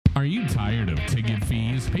Are you tired of ticket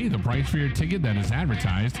fees? Pay the price for your ticket that is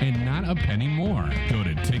advertised and not a penny more. Go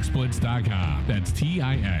to TixSplits.com. That's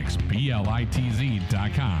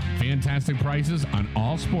TixBlitz.com. Fantastic prices on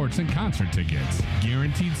all sports and concert tickets.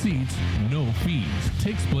 Guaranteed seats, no fees.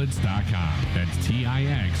 TixSplits.com. That's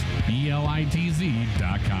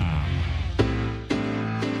TixBlitz.com.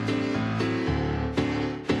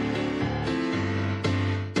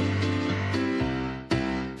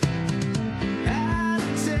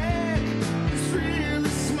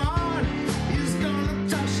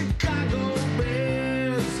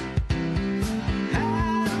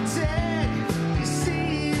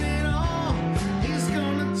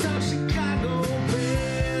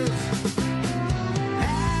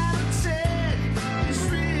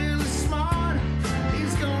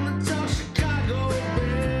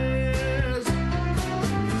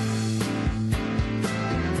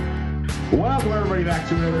 Welcome, everybody, back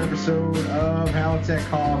to another episode of Halatek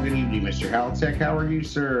Call. Good evening, Mr. Halatek. How are you,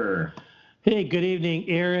 sir? Hey, good evening,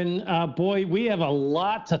 Aaron. Boy, we have a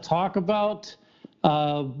lot to talk about.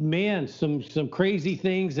 Man, some crazy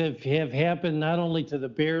things have happened not only to the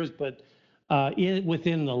Bears, but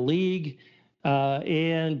within the league.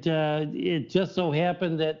 And it just so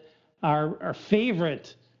happened that our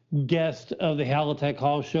favorite guest of the Halatek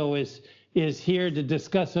Hall show is here to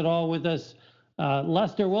discuss it all with us.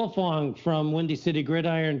 Lester Wiltfong from Windy City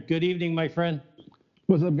Gridiron. Good evening, my friend.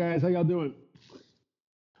 What's up, guys? How y'all doing?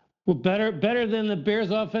 Well, better than the Bears'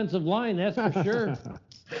 offensive line, that's for sure.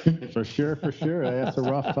 For sure. That's a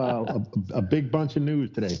rough, a big bunch of news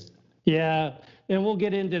today. Yeah, and we'll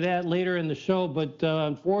get into that later in the show. But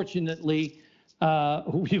unfortunately,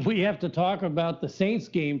 we have to talk about the Saints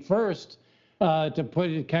game first to put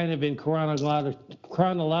it kind of in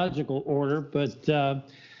chronological order. But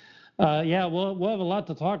yeah, we'll have a lot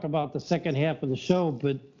to talk about the second half of the show.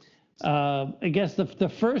 But I guess the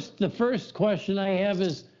first question I have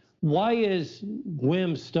is, why is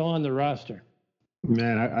Wim still on the roster?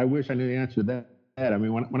 Man, I wish I knew the answer to that. I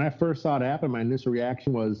mean, when I first saw it happen, my initial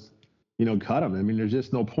reaction was, cut him. I mean, there's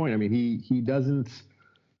just no point. I mean, he doesn't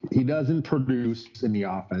produce in the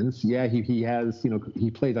offense. Yeah, he has,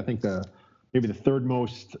 he plays, I think, maybe the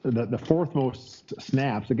fourth most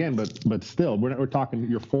snaps again, but still, we're talking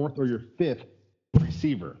your fourth or your fifth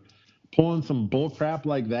receiver pulling some bull crap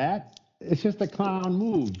like that. It's just a clown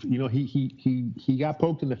move. He got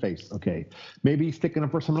poked in the face. Okay, maybe he's sticking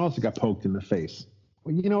up for someone else that got poked in the face.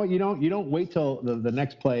 Well, you know what? You don't wait till the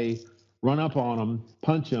next play, run up on him,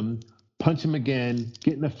 punch him again,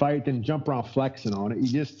 get in a fight, then jump around flexing on it.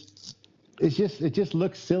 It just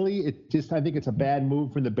looks silly. I think it's a bad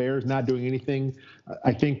move from the Bears not doing anything.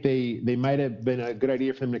 I think they might have been a good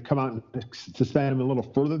idea for them to come out and suspend him a little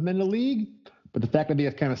further than the league. But the fact that they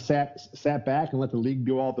just kind of sat back and let the league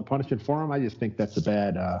do all the punishment for him, I just think that's a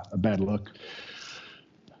bad look.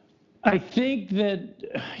 I think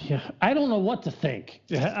that I don't know what to think.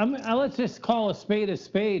 Let's just call a spade a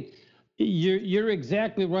spade. You're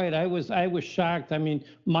exactly right. I was shocked. I mean,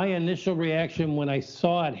 my initial reaction when I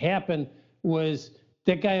saw it happen was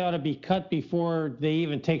that guy ought to be cut before they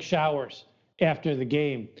even take showers after the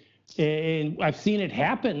game. And I've seen it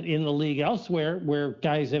happen in the league elsewhere where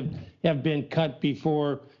guys have been cut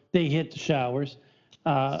before they hit the showers.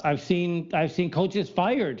 I've seen coaches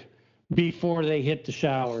fired before they hit the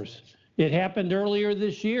showers. It happened earlier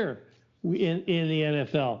this year in the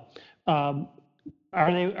NFL. Are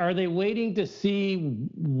they waiting to see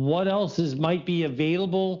what else might be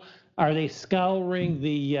available? Are they scouring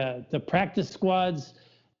the practice squads?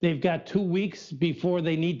 They've got 2 weeks before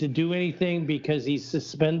they need to do anything because he's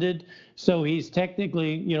suspended. So he's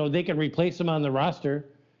technically, they can replace him on the roster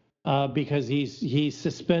because he's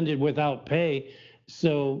suspended without pay.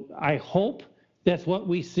 So I hope that's what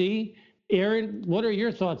we see. Aaron, what are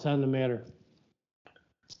your thoughts on the matter?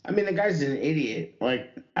 I mean, the guy's an idiot. Like,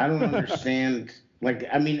 I don't understand.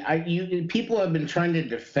 People have been trying to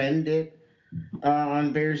defend it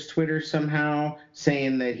on Bears Twitter somehow,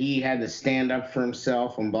 saying that he had to stand up for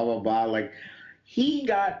himself and blah, blah, blah. Like, he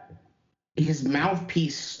got his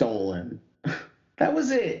mouthpiece stolen. That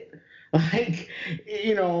was it. Like,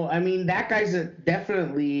 that guy's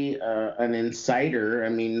definitely an insider. I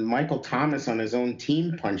mean, Michael Thomas on his own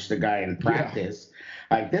team punched the guy in practice.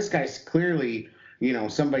 Yeah. Like, this guy's clearly,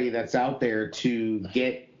 somebody that's out there to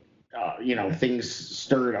get things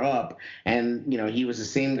stirred up. And, he was the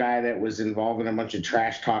same guy that was involved in a bunch of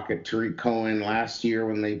trash talk at Tariq Cohen last year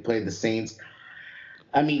when they played the Saints.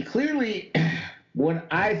 I mean, clearly what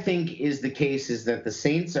I think is the case is that the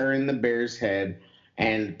Saints are in the Bears' head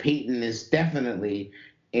and Peyton is definitely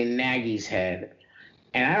in Nagy's head.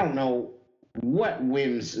 And I don't know what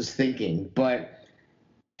Wims is thinking, but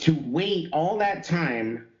to wait all that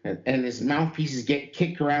time and his mouthpieces get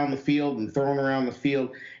kicked around the field and thrown around the field,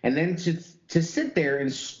 and then to sit there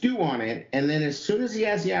and stew on it, and then as soon as he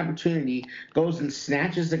has the opportunity, goes and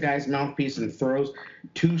snatches the guy's mouthpiece and throws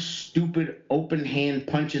two stupid open hand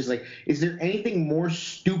punches. Like, is there anything more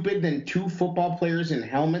stupid than two football players in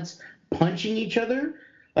helmets punching each other?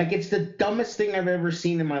 Like, it's the dumbest thing I've ever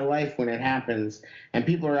seen in my life when it happens, and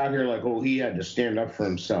people are out here like, oh, he had to stand up for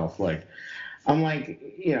himself. Like, I'm like,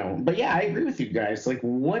 but yeah, I agree with you guys. Like,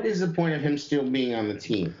 what is the point of him still being on the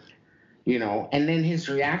team? And then his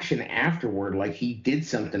reaction afterward, like he did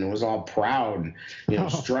something and was all proud,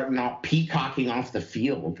 strutting off, peacocking off the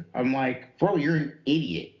field. I'm like, bro, you're an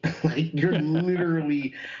idiot. Like, you're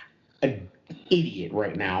literally an idiot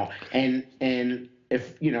right now. And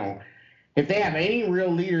if they have any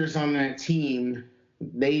real leaders on that team,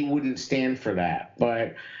 they wouldn't stand for that.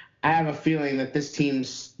 But I have a feeling that this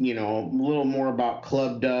team's, a little more about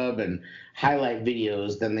club dub and highlight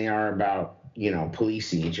videos than they are about,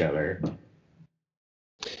 policing each other.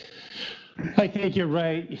 I think you're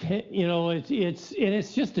right.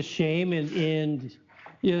 It's just a shame. And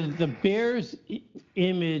the Bears'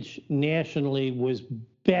 image nationally was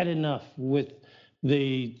bad enough with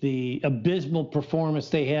the abysmal performance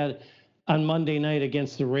they had on Monday night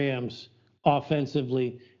against the Rams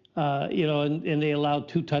offensively. And they allowed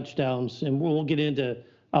 2 touchdowns, and we'll get into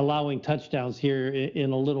allowing touchdowns here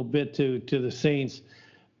in a little bit to the Saints.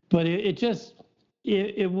 But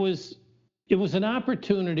it was an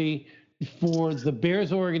opportunity for the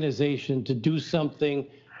Bears organization to do something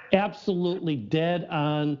absolutely dead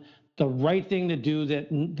on, the right thing to do,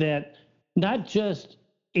 that not just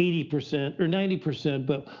 80% or 90%,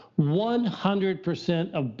 but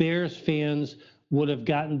 100% of Bears fans would have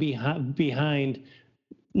gotten behind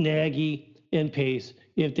Nagy and Pace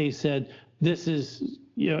if they said, this is,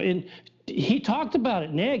 and he talked about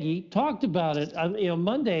it. Nagy talked about it on,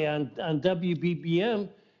 Monday on WBBM,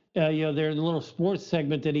 their little sports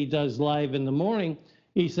segment that he does live in the morning.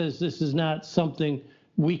 He says, this is not something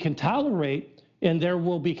we can tolerate, and there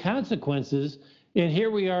will be consequences. And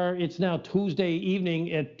here we are, it's now Tuesday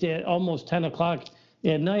evening at almost 10 o'clock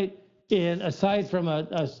at night. And aside from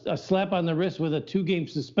a slap on the wrist with a 2-game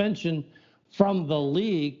suspension from the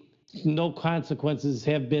league, no consequences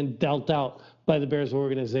have been dealt out by the Bears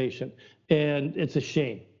organization. And it's a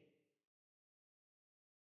shame.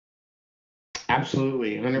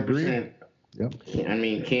 Absolutely, 100%. Yep. I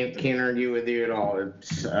mean, can't argue with you at all.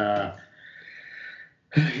 It's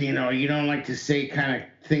you don't like to say kind of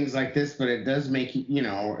things like this, but it does make you,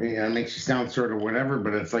 it makes you sound sort of whatever.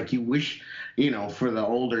 But it's like you wish, for the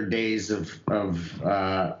older days of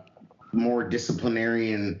more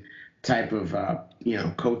disciplinarian type of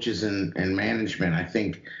coaches and management. I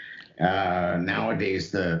think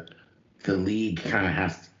nowadays the league kind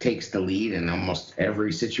of takes the lead in almost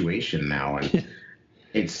every situation now, and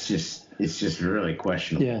it's just really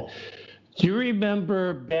questionable. Yeah. Do you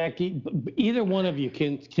remember back? Either one of you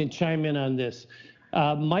can chime in on this.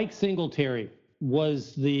 Mike Singletary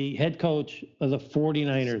was the head coach of the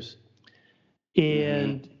 49ers,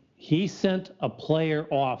 and he sent a player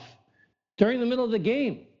off during the middle of the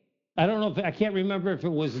game. I don't know I can't remember if it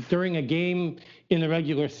was during a game in the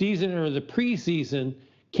regular season or the preseason.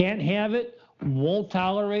 Can't have it, won't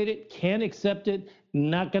tolerate it, can't accept it,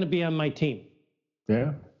 not going to be on my team.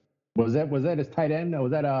 Yeah. Was that his tight end?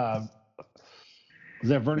 Was that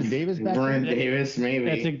Vernon Davis back Vernon then? Davis,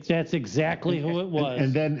 maybe. That's exactly who it was.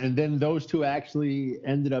 And then those two actually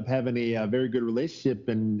ended up having a very good relationship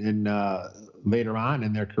and later on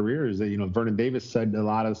in their careers. Vernon Davis said a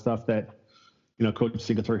lot of stuff that Coach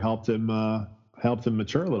Singletary helped him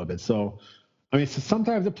mature a little bit. So, I mean,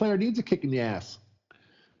 sometimes the player needs a kick in the ass.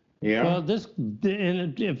 Yeah. Well,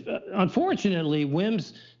 unfortunately,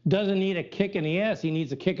 Wims doesn't need a kick in the ass. He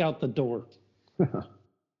needs a kick out the door.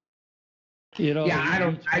 Yeah,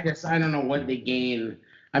 I don't know what they gain.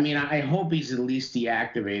 I mean, I hope he's at least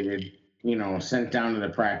deactivated, sent down to the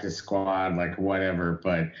practice squad, like whatever.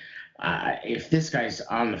 But if this guy's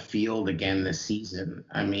on the field again this season,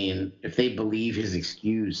 I mean, if they believe his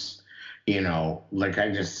excuse, like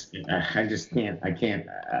I just can't.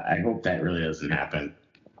 I hope that really doesn't happen.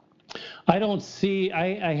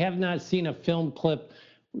 I have not seen a film clip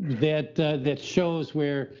that shows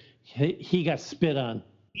where he got spit on.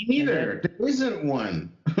 Me neither. There isn't one.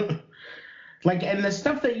 Like, and the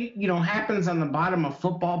stuff that happens on the bottom of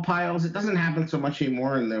football piles, it doesn't happen so much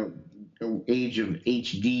anymore in the age of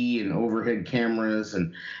HD and overhead cameras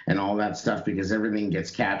and all that stuff, because everything gets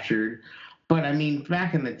captured. But I mean,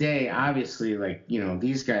 back in the day, obviously, like,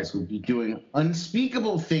 these guys would be doing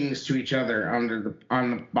unspeakable things to each other on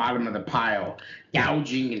the bottom of the pile,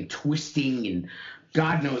 gouging and twisting and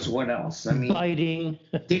God knows what else. I mean, Biting.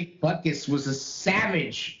 Dick Butkus was a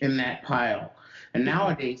savage in that pile. And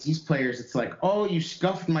nowadays, these players, it's like, oh, you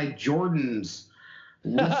scuffed my Jordans.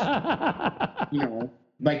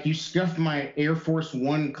 Like you scuffed my Air Force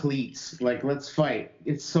One cleats. Like, let's fight.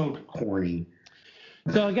 It's so corny.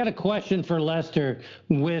 So I got a question for Lester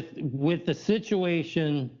with the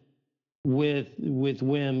situation with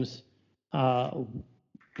Wims.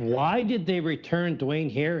 Why did they return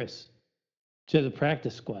Dwayne Harris to the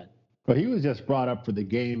practice squad? Well, he was just brought up for the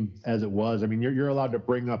game as it was. I mean, you're allowed to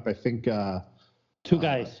bring up, I think, two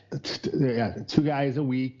guys. Two guys a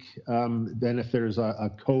week. Then if there's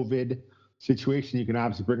a COVID situation, you can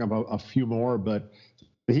obviously bring up a few more. But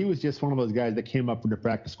he was just one of those guys that came up with the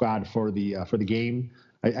practice squad for the game.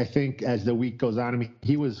 I think as the week goes on, I mean,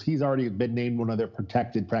 he's already been named one of their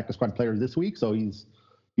protected practice squad players this week, so he's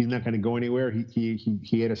not going to go anywhere.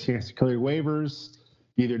 He had a chance to clear waivers.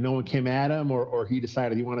 Either no one came at him or he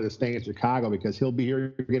decided he wanted to stay in Chicago because he'll be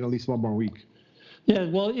here again at least one more week. Yeah,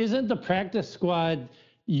 well, isn't the practice squad,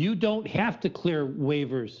 you don't have to clear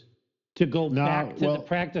waivers to go back to the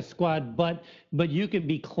practice squad, but you can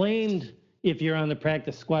be claimed if you're on the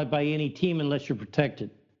practice squad by any team unless you're protected.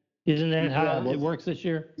 Isn't that how it works this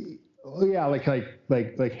year? Yeah,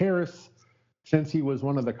 like Harris, since he was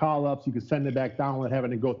one of the call-ups, you could send it back down without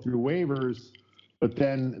having to go through waivers. But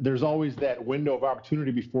then there's always that window of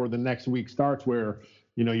opportunity before the next week starts where,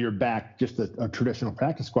 you're back just a traditional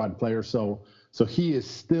practice squad player. So he is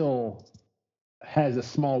still has a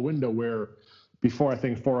small window where before I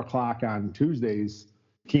think 4:00 on Tuesdays,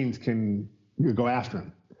 teams can go after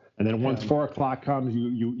him. And then once 4:00 comes,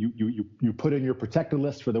 you put in your protected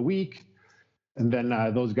list for the week. And then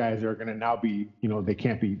those guys are going to now be, they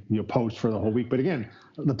can't be poached for the whole week. But again,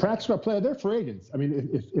 the practice squad player, they're free agents. I mean,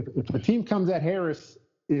 if a team comes at Harris,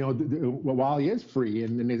 while he is free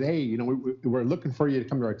and they say, hey, we're looking for you to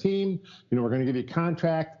come to our team, we're going to give you a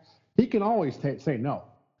contract, he can always say no.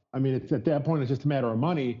 I mean, at that point, it's just a matter of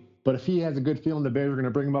money. But if he has a good feeling the Bears are going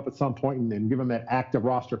to bring him up at some point and give him that active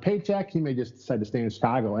roster paycheck, he may just decide to stay in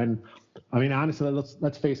Chicago. And I mean, honestly,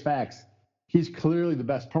 let's face facts. He's clearly the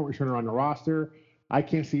best punt returner on the roster. I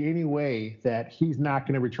can't see any way that he's not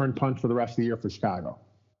going to return punts for the rest of the year for Chicago.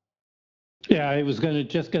 Yeah, I was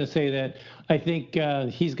just going to say that. I think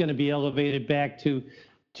he's going to be elevated back to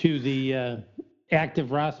the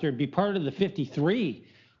active roster, be part of the 53,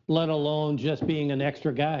 let alone just being an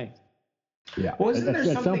extra guy. Yeah, well,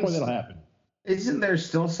 at some point that'll happen. Isn't there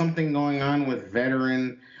still something going on with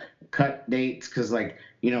veteran cut dates? Because like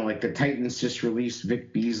the Titans just released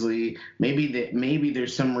Vic Beasley. Maybe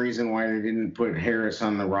there's some reason why they didn't put Harris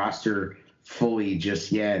on the roster fully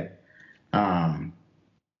just yet.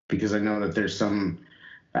 Because I know that there's some.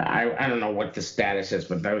 I don't know what the status is,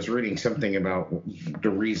 but I was reading something about the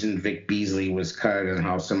reason Vic Beasley was cut and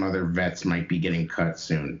how some other vets might be getting cut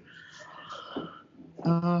soon.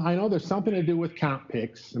 I know there's something to do with comp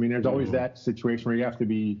picks. I mean, there's always that situation where you have to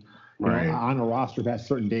be on a roster at that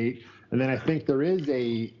certain date. And then I think there's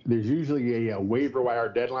usually a waiver wire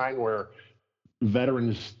deadline where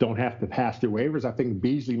veterans don't have to pass their waivers. I think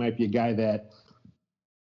Beasley might be a guy that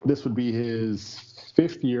this would be his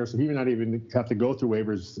 5th year, so he may not even have to go through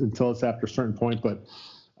waivers until it's after a certain point. But,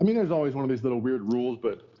 I mean, there's always one of these little weird rules.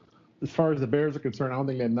 But as far as the Bears are concerned, I don't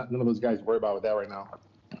think none of those guys worry about with that right now.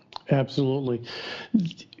 Absolutely.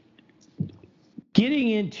 Getting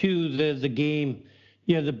into the game,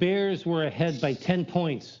 the Bears were ahead by 10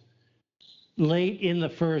 points late in the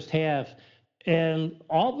first half, and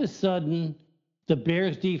all of a sudden the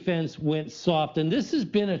Bears defense went soft, and this has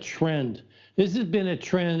been a trend. This has been a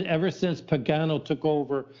trend ever since Pagano took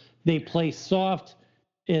over. They play soft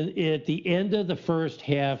at the end of the first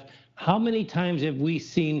half. How many times have we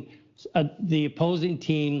seen the opposing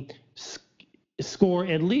team score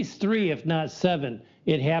at least 3, if not 7?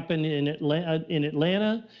 It happened in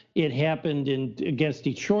Atlanta. It happened against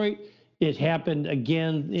Detroit. It happened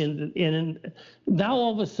again in now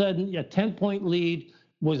all of a sudden a 10-point lead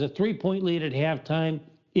was a 3-point lead at halftime.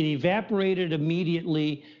 It evaporated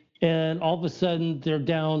immediately, and all of a sudden they're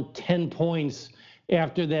down 10 points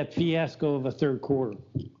after that fiasco of a third quarter.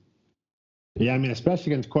 Yeah, I mean,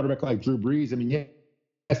 especially against a quarterback like Drew Brees. I mean,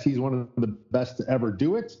 yes, he's one of the best to ever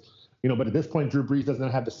do it. But at this point, Drew Brees doesn't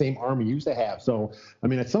have the same arm he used to have. So, I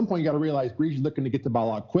mean, at some point, you got to realize Brees is looking to get the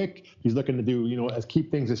ball out quick. He's looking to do, keep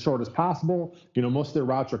things as short as possible. Most of their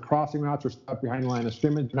routes are crossing routes or stuff behind the line of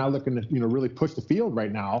scrimmage. Now looking to, really push the field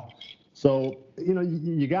right now. So,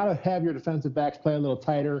 you got to have your defensive backs play a little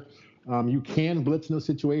tighter. You can blitz in those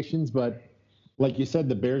situations, but like you said,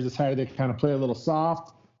 the Bears decided to kind of play a little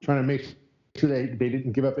soft, trying to make sure they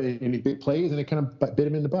didn't give up any big plays, and it kind of bit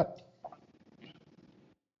them in the butt.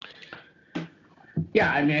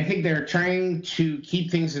 Yeah, I mean, I think they're trying to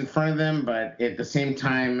keep things in front of them, but at the same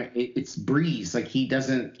time, it's Breeze. Like he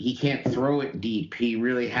can't throw it deep. He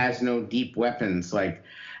really has no deep weapons. Like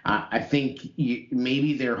I think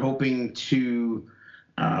maybe they're hoping to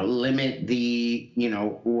limit the,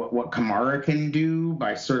 what Kamara can do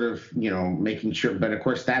by sort of, making sure. But of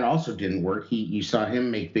course, that also didn't work. You saw him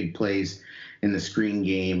make big plays in the screen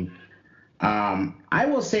game. I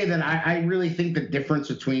will say that I really think the difference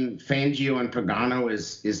between Fangio and Pagano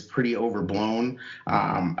is pretty overblown.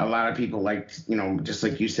 A lot of people just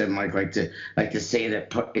like you said, Mike, like to say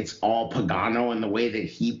that it's all Pagano and the way that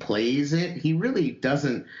he plays it. He really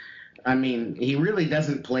doesn't. I mean, he really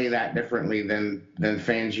doesn't play that differently than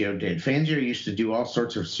Fangio did. Fangio used to do all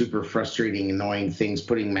sorts of super frustrating, annoying things,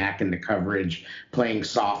 putting Mac into coverage, playing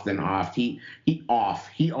soft and off. He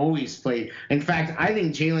always played. In fact, I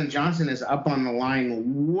think Jalen Johnson is up on the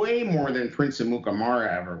line way more than Prince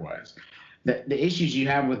Amukamara ever was. The issues you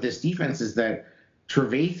have with this defense is that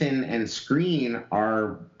Trevathan and Screen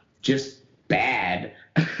are just bad,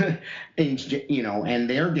 and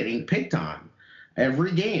they're getting picked on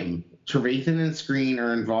every game. Trevathan and Screen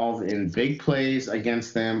are involved in big plays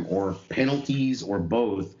against them or penalties or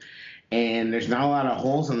both. And there's not a lot of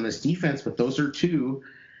holes on this defense, but those are two.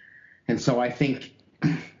 And so I think,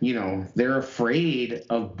 they're afraid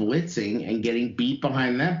of blitzing and getting beat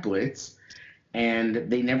behind that blitz, and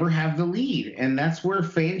they never have the lead. And that's where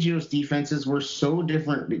Fangio's defenses were so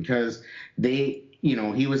different, because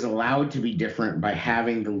he was allowed to be different by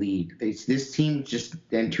having the lead. This team just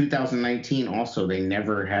in 2019 also, they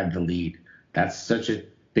never had the lead. That's such a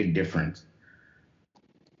big difference.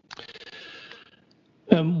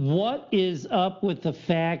 What is up with the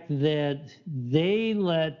fact that they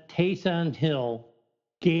let Taysom Hill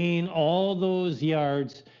gain all those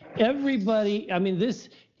yards? Everybody, I mean,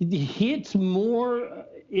 it's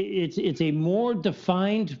a more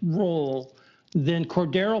defined role than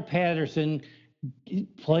Cordero Patterson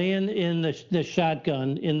playing in the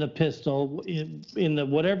shotgun, in the pistol, in the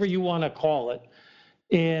whatever you want to call it,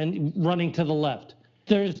 and running to the left.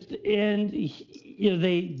 He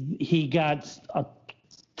got a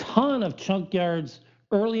ton of chunk yards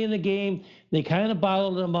early in the game. They kind of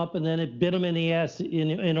bottled him up, and then it bit him in the ass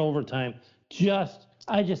in overtime.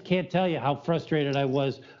 I just can't tell you how frustrated I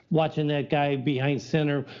was watching that guy behind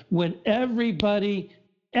center when everybody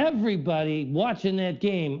watching that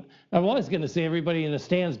game. I was going to say everybody in the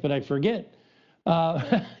stands, but I forget.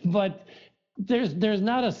 But there's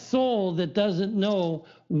not a soul that doesn't know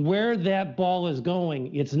where that ball is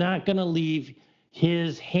going. It's not going to leave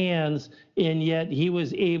his hands, and yet he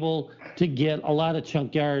was able to get a lot of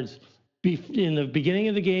chunk yards in the beginning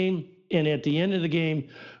of the game and at the end of the game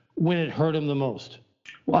when it hurt him the most.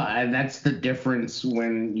 Well, and that's the difference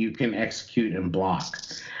when you can execute and block.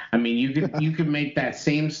 I mean, you could make that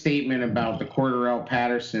same statement about the Cordero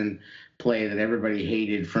Patterson play that everybody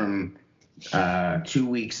hated from 2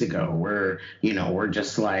 weeks ago, where we're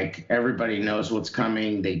just like, everybody knows what's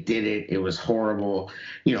coming. They did it. It was horrible.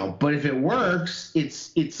 But if it works,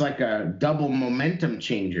 it's like a double momentum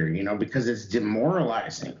changer. Because it's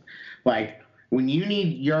demoralizing. Like when you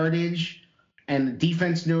need yardage, and the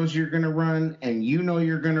defense knows you're going to run, and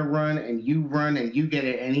you're going to run, and you get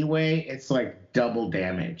it anyway, it's like double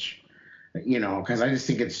damage, because I just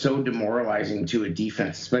think it's so demoralizing to a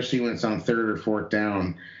defense, especially when it's on third or fourth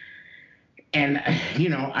down. And,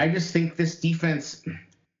 I just think this defense,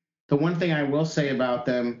 the one thing I will say about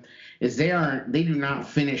them is they do not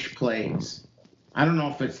finish plays. I don't know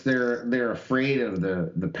if it's they're afraid of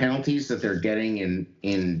the penalties that they're getting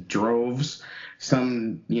in droves,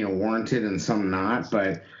 some warranted and some not,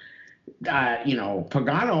 but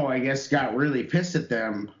Pagano, I guess, got really pissed at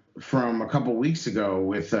them from a couple weeks ago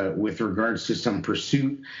with regards to some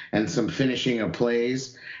pursuit and some finishing of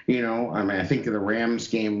plays. I think the Rams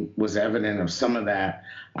game was evident of some of that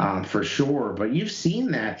for sure. But you've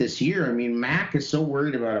seen that this year. I mean, Mac is so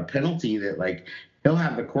worried about a penalty that, like, he'll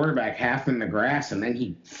have the quarterback half in the grass, and then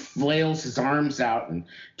he flails his arms out and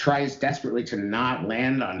tries desperately to not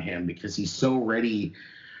land on him because he's so ready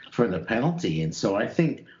for the penalty. And so I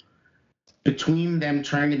think between them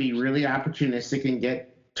trying to be really opportunistic and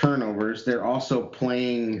get turnovers, they're also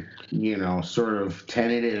playing, sort of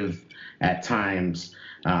tentative at times,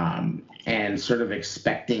 and sort of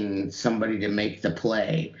expecting somebody to make the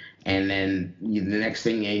play. And then the next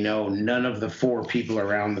thing you know, none of the four people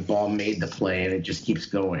around the ball made the play, and it just keeps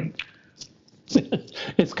going.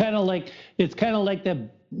 It's kind of like that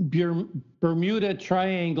Bermuda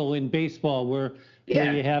Triangle in baseball, where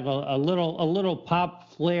you have a little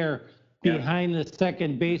pop flare behind the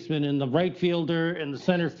second baseman, and the right fielder and the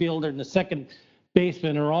center fielder and the second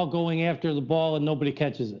baseman are all going after the ball, and nobody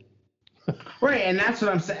catches it. Right, and that's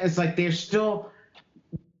what I'm saying. It's like I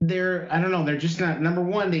don't know, they're just not. Number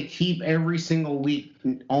one, they keep every single week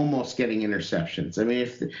almost getting interceptions. I mean,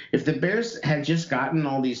 if the Bears had just gotten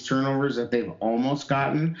all these turnovers that they've almost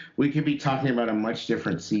gotten, we could be talking about a much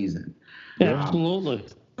different season. Absolutely.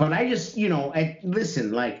 But I just,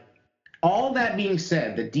 listen, like, all that being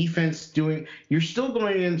said, the defense you're still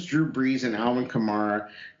going against Drew Brees and Alvin Kamara.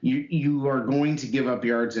 You are going to give up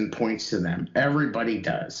yards and points to them. Everybody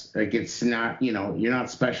does. Like, it's not, you're not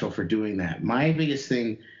special for doing that. My biggest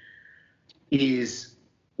thing is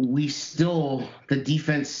the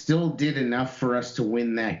defense still did enough for us to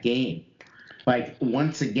win that game. Like,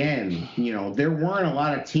 once again, there weren't a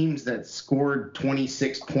lot of teams that scored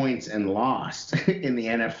 26 points and lost in the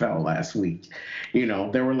NFL last week.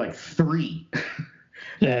 There were like 3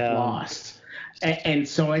 that lost. And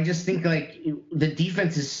so I just think, like, the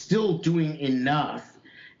defense is still doing enough,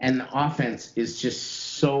 and the offense is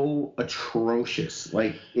just so atrocious.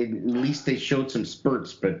 Like, at least they showed some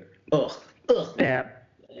spurts, but ugh. Yeah.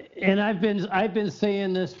 And I've been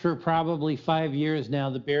saying this for probably 5 years now.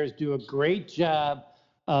 The Bears do a great job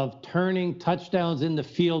of turning touchdowns into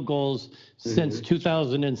field goals since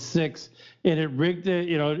 2006, and it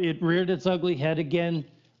reared its ugly head again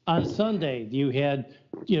on Sunday. You had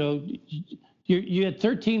you had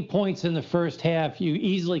 13 points in the first half. You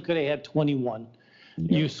easily could have had 21.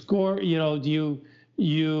 Yeah. You score, and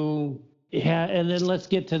then let's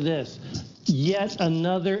get to this. Yet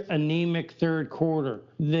another anemic third quarter.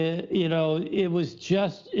 It's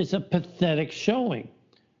a pathetic showing.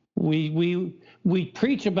 We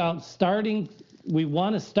preach about starting. We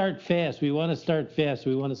want to start fast. We want to start fast.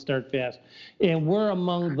 We want to start fast. And we're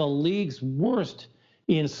among the league's worst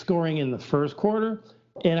in scoring in the first quarter.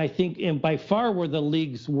 And I think, and by far, we're the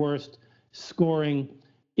league's worst scoring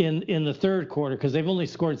in the third quarter, because they've only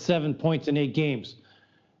scored 7 points in 8 games.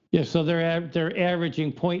 Yeah, so they're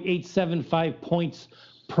averaging 0.875 points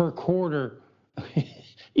per quarter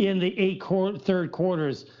in the third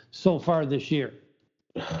quarters so far this year.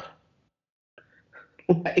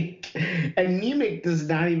 Like, anemic does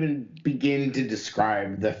not even begin to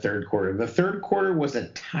describe the third quarter. The third quarter was a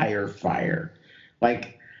tire fire.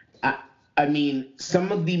 Like, I mean, some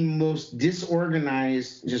of the most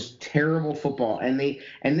disorganized, just terrible football. And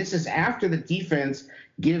this is after the defense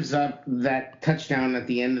gives up that touchdown at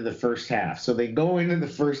the end of the first half. So they go into the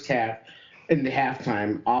first half, into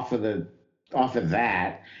halftime off of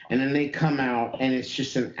that, and then they come out and it's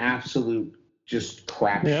just an absolute just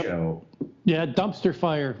crap show. Yeah, dumpster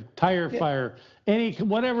fire, tire fire,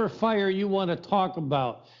 whatever fire you want to talk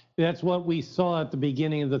about. That's what we saw at the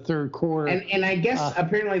beginning of the third quarter. And I guess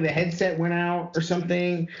apparently the headset went out or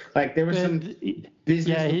something. Like, there was some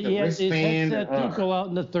business with the wristband. His headset did go out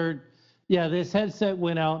in the third. Yeah, this headset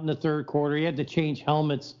went out in the third quarter. He had to change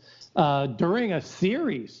helmets during a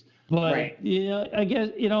series. But I guess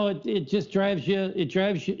it just drives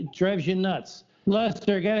you nuts.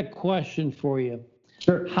 Lester, I got a question for you.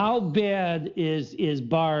 Sure. How bad is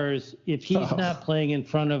Bars if he's not playing in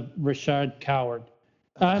front of Rashad Coward?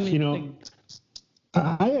 I mean,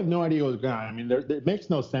 I have no idea what's going on. I mean, it makes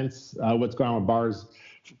no sense what's going on with Bars.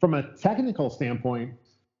 From a technical standpoint,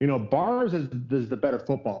 Bars is the better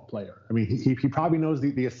football player. I mean, he probably knows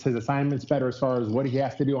his assignments better as far as what he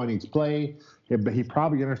has to do on each play. But he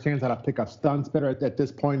probably understands how to pick up stunts better at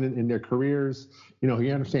this point in their careers.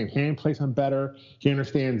 He understands hand placement better. He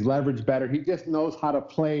understands leverage better. He just knows how to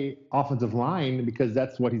play offensive line because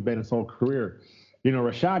that's what he's been his whole career.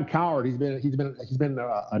 Rashad Coward, he's been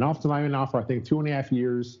an offensive lineman now for I think 2.5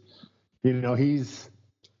 years. The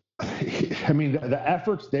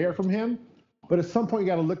effort's there from him. But at some point, you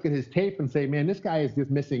got to look at his tape and say, man, this guy is just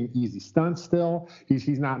missing easy stunts still.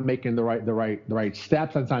 He's not making the right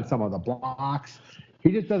steps on some of the blocks.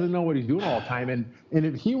 He just doesn't know what he's doing all the time. And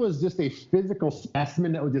if he was just a physical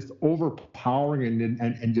specimen that was just overpowering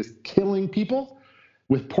and just killing people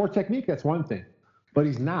with poor technique, that's one thing. But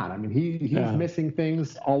he's not. I mean, he's missing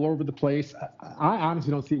things all over the place. I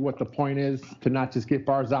honestly don't see what the point is to not just get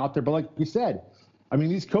Bars out there. But like you said, I mean,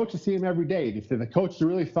 these coaches see him every day. If the coach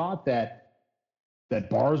really thought that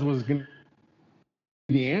Bars was going to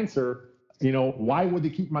be the answer, why would they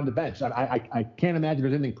keep him on the bench? I can't imagine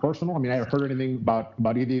there's anything personal. I mean, I haven't heard anything about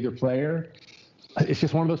either player. It's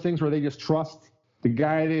just one of those things where they just trust the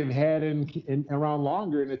guy they've had in around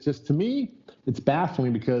longer. And it's just, to me, it's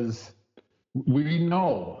baffling because we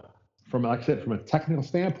know, like I said, from a technical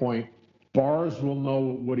standpoint, Bars will know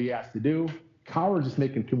what he has to do. Coward's just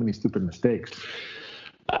making too many stupid mistakes.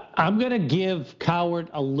 I'm going to give Coward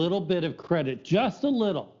a little bit of credit, just a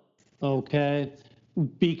little, okay?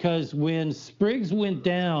 Because when Spriggs went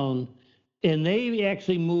down and they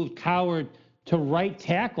actually moved Coward to right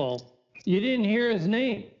tackle, you didn't hear his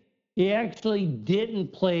name. He actually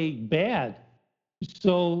didn't play bad.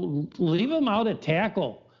 So leave him out at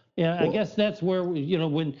tackle. Yeah, I guess that's where,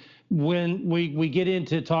 when we get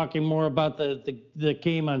into talking more about the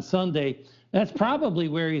game on Sunday, that's probably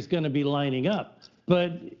where he's going to be lining up.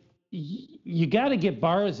 But you got to get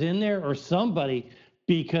Barnes in there or somebody,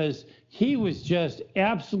 because he was just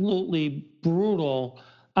absolutely brutal.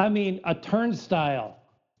 I mean, a turnstile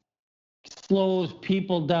slows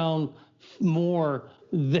people down more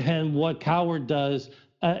than what Coward does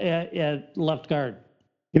at left guard.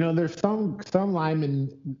 There's some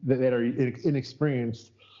linemen that are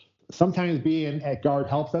inexperienced. Sometimes being at guard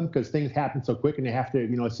helps them because things happen so quick and they have to,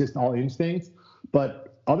 it's just all instincts. But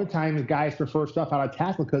other times guys prefer stuff out of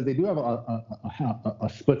tackle because they do have a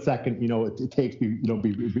split second, it takes,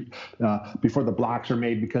 before the blocks are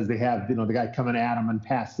made, because they have, the guy coming at them and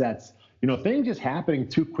pass sets. Things just happening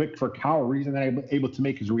too quick for Coward, reason that I'm able to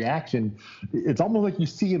make his reaction. It's almost like you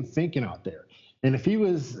see him thinking out there. And if he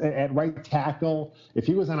was at right tackle, if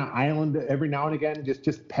he was on an island every now and again,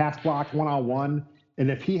 just pass block one-on-one, and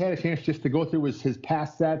if he had a chance just to go through his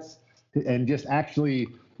pass sets and just actually,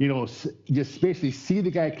 just basically see the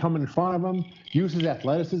guy come in front of him, use his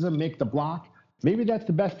athleticism, make the block, maybe that's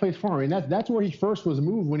the best place for him. And that's where he first was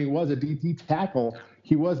moved when he was a DT tackle.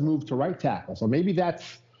 He was moved to right tackle. So maybe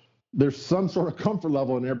there's some sort of comfort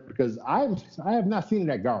level in there, because I have not seen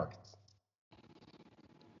it at guard.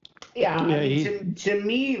 Yeah, I mean, to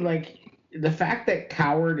me, like, the fact that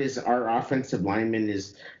Coward is our offensive lineman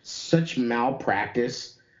is such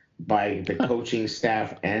malpractice by the coaching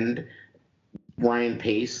staff and Ryan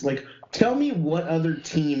Pace. Like, tell me what other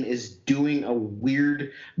team is doing a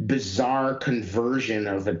weird, bizarre conversion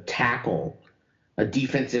of a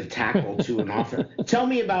defensive tackle to an offense. Tell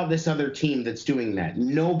me about this other team that's doing that.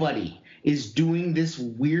 Nobody is doing this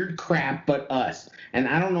weird crap but us. And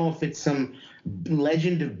I don't know if it's some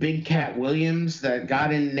legend of Big Cat Williams that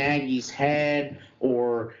got in Nagy's head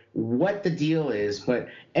or what the deal is, but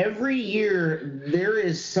every year there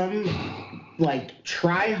is some like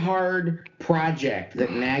try-hard project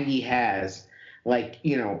that Nagy has. Like,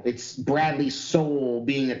 it's Bradley Sowell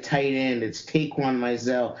being a tight end, it's Taquan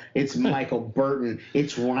Mizell, it's Michael Burton,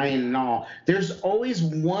 it's Ryan Nall. There's always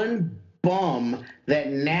one bum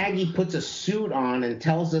that Nagy puts a suit on and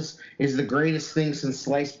tells us is the greatest thing since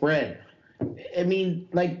sliced bread. I mean,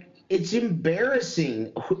 like, it's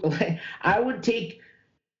embarrassing. I would take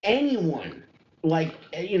anyone,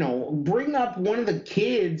 bring up one of the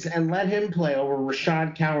kids and let him play over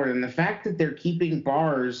Rashad Coward. And the fact that they're keeping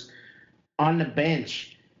Bars on the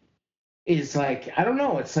bench is like, I don't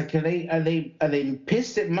know. It's like, are they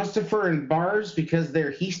pissed at Mustapher and Bars because they're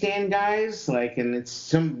he-stand guys? Like, and it's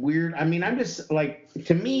some weird. I mean, I'm just like,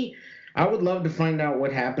 to me, I would love to find out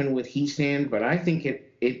what happened with he-stand, but I think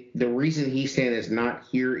the reason he-stand is not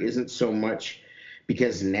here isn't so much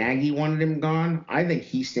because Nagy wanted him gone. I think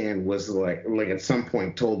he-stand was like at some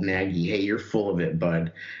point told Nagy, hey, you're full of it,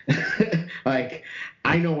 bud. Like,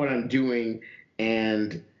 I know what I'm doing,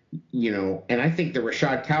 and I think the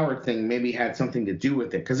Rashad Coward thing maybe had something to do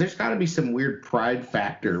with it, because there's got to be some weird pride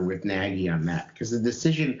factor with Nagy on that, because the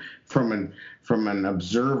decision from an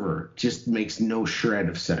observer just makes no shred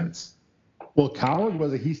of sense. Well, Coward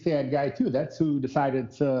was a he-stand guy too. That's who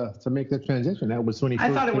decided to make the transition. That was when he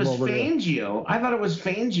first I thought it was came over Fangio. I thought it was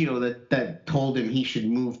Fangio that told him he should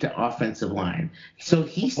move to offensive line. So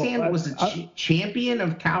he-stand was a champion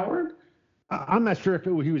of Coward? I'm not sure if he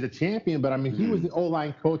was a champion, but I mean, he was the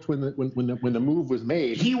O-line coach when the move was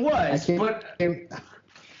made. He was, I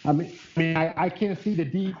can't see the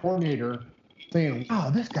D coordinator saying, "Wow,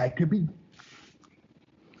 this guy could be."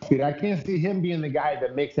 I can't see him being the guy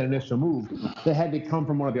that makes that initial move. That had to come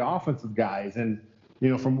from one of the offensive guys, and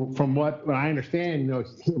from what I understand,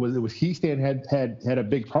 it was he-stand had a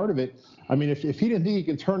big part of it. I mean, if he didn't think he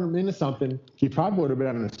could turn him into something, he probably would have been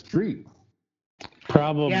on the street.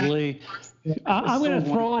 Probably. Yeah. I'm going to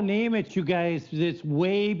throw a name at you guys that's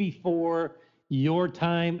way before your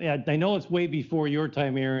time. I know it's way before your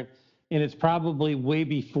time, Aaron, and it's probably way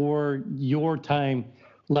before your time,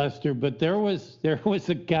 Lester. But there was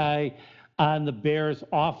a guy on the Bears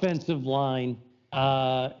offensive line.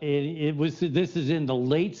 This is in the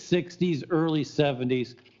late 60s, early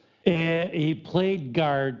 70s. And he played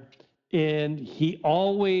guard, and he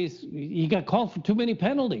got called for too many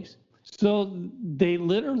penalties. So they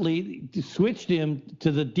literally switched him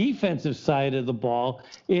to the defensive side of the ball,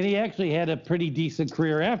 and he actually had a pretty decent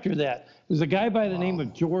career after that. There's a guy by the name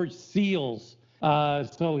of George Seals.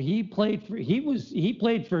 So he played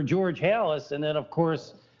for George Halas, and then of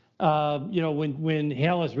course, when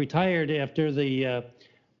Halas retired after the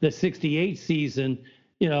 '68 season,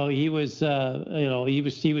 he was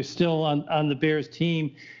still on the Bears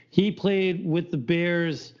team. He played with the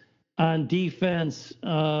Bears on defense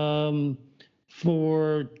for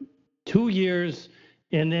 2 years,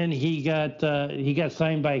 and then he got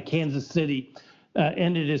signed by Kansas City.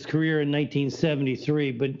 Ended his career in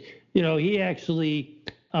 1973, but he actually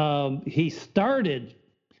he started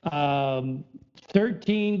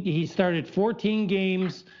 14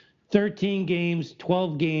 games, 13 games,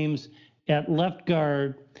 12 games at left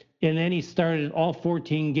guard, and then he started all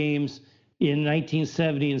 14 games in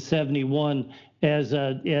 1970 and 71 as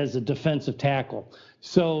a defensive tackle.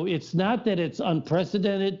 So it's not that it's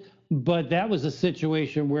unprecedented, but that was a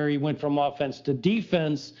situation where he went from offense to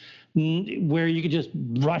defense, where you could just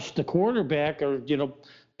rush the quarterback or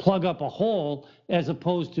plug up a hole, as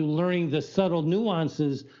opposed to learning the subtle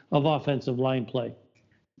nuances of offensive line play.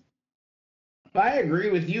 I agree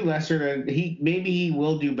with you, Lester. He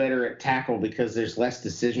will do better at tackle because there's less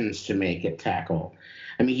decisions to make at tackle.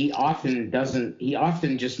 I mean, he often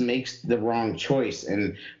just makes the wrong choice.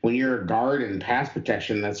 And when you're a guard in pass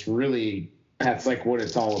protection, that's like what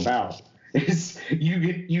it's all about. Is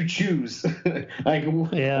you choose. Like,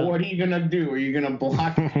 what are you going to do? Are you going to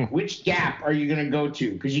block? Which gap are you going to go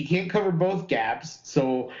to? Because you can't cover both gaps,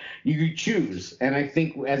 so you choose. And I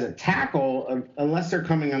think as a tackle, unless they're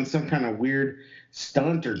coming on some kind of weird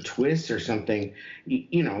stunt or twist or something,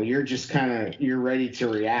 you're just you're ready to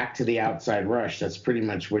react to the outside rush. That's pretty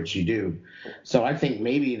much what you do. So I think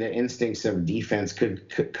maybe the instincts of defense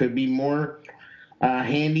could be more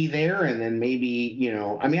handy there. And then maybe,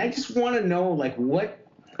 I just want to know, like, what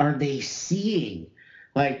are they seeing?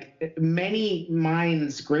 Like, many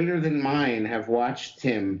minds greater than mine have watched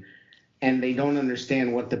him, and they don't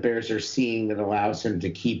understand what the Bears are seeing that allows him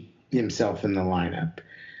to keep himself in the lineup.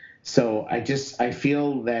 So I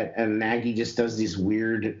feel that Nagy just does these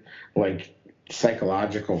weird, like,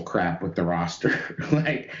 psychological crap with the roster.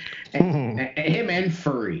 Like, and him and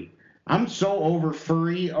Furry. I'm so over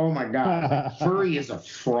Furry. Oh my God. Furry is a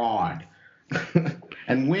fraud.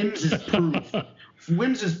 And Wims is proof.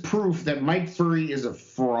 Wims is proof that Mike Furry is a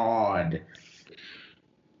fraud.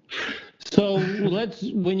 So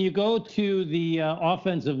when you go to the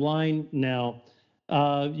offensive line now,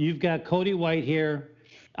 you've got Cody Whitehair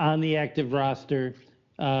on the active roster.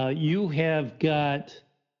 You have got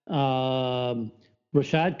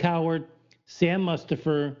Rashad Coward, Sam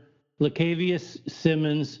Mustipher, Latavius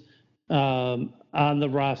Simmons on the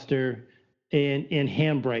roster, and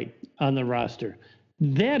Hambright on the roster.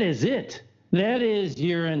 That is it. That is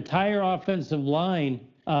your entire offensive line.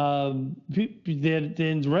 Then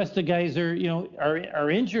the rest of the guys are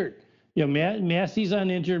injured. Massey's on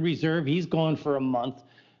injured reserve. He's gone for a month.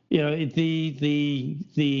 The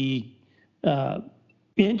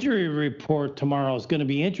injury report tomorrow is going to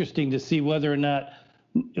be interesting to see whether or not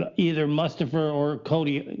either Mustipher or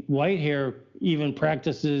Cody Whitehair even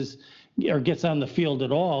practices or gets on the field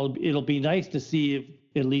at all. It'll be nice to see if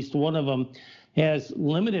at least one of them has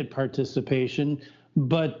limited participation.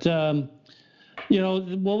 But what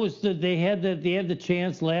was they had the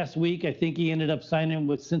chance last week. I think he ended up signing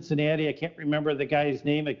with Cincinnati. I can't remember the guy's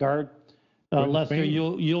name at guard. Lester,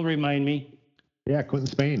 Spain. you'll remind me. Yeah, Quentin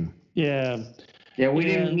Spain. Yeah, we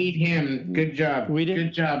didn't need him. Good job.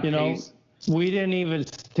 Good job, Case. We didn't even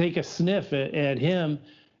take a sniff at him,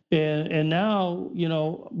 and now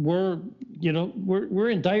we're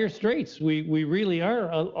in dire straits. We really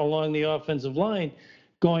are along the offensive line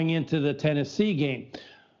going into the Tennessee game.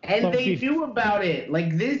 And they knew about it.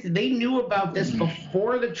 Like this, they knew about this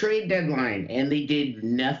before the trade deadline, and they did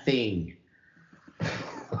nothing.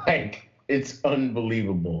 Like, it's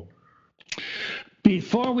unbelievable.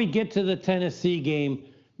 Before we get to the Tennessee game,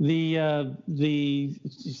 the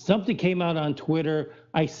something came out on Twitter.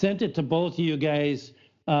 I sent it to both of you guys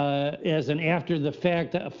as an after the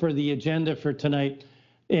fact for the agenda for tonight,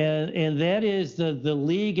 and that is the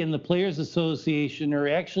league and the Players Association are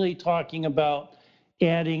actually talking about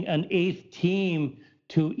adding an 8th team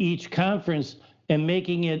to each conference and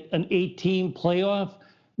making it an 8-team playoff,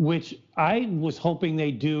 which I was hoping they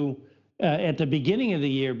do at the beginning of the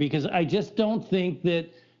year, because I just don't think that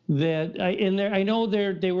I know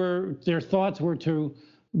their thoughts were to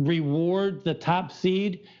reward the top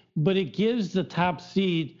seed, but it gives the top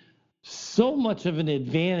seed so much of an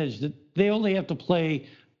advantage that they only have to play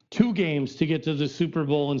 2 games to get to the Super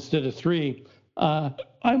Bowl instead of 3.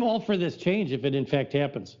 I'm all for this change if it in fact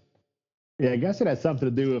happens. Yeah, I guess it has something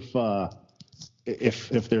to do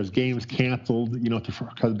if there's games canceled,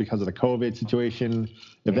 because of the COVID situation.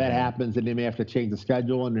 If that happens, then they may have to change the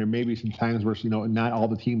schedule, and there may be some times where not all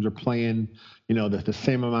the teams are playing the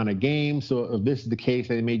same amount of games. So if this is the case,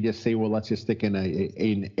 they may just say, well, let's just stick in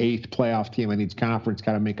an 8th playoff team in each conference,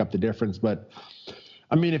 kind of make up the difference. But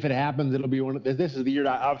I mean, if it happens, it'll be this is the year to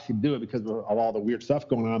obviously do it because of all the weird stuff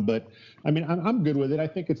going on. But I mean, I'm good with it. I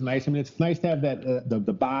think it's nice. I mean, it's nice to have that the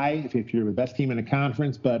bye if you're the best team in a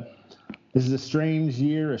conference. But this is a strange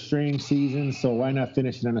year, a strange season. So why not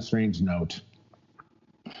finish it on a strange note?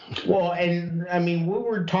 Well, and I mean, we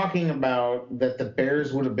were talking about that the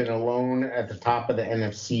Bears would have been alone at the top of the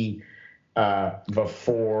NFC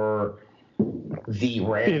before the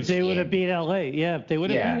Rams. If they would have beat LA, if they would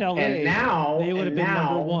have beat LA, and now they would have been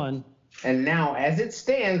number 1. And now, as it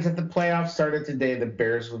stands, if the playoffs started today, the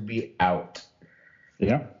Bears would be out.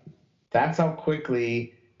 Yeah, that's how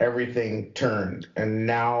quickly everything turned, and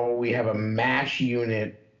now we have a mash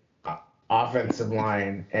unit offensive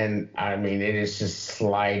line, and I mean, it is just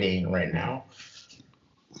sliding right now.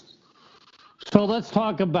 So let's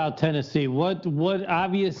talk about Tennessee. What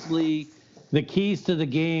obviously the keys to the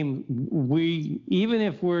game, even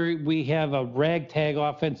if we have a ragtag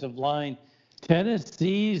offensive line,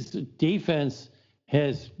 Tennessee's defense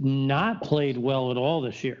has not played well at all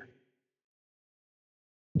this year.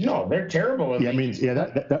 No, they're terrible. Yeah, I mean, yeah,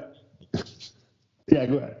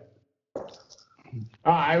 go ahead.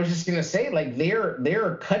 I was just gonna say, like,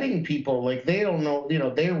 they're cutting people, like they don't know,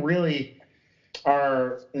 they really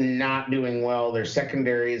are not doing well. Their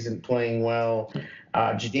secondary isn't playing well.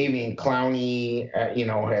 Jadeveon Clowney,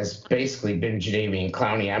 has basically been Jadeveon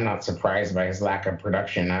Clowney. I'm not surprised by his lack of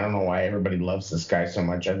production. I don't know why everybody loves this guy so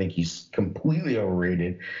much. I think he's completely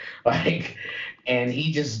overrated. And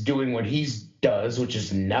he just doing what he does, which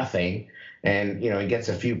is nothing. And, he gets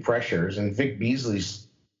a few pressures. And Vic Beasley's,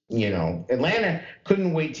 Atlanta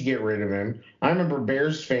couldn't wait to get rid of him. I remember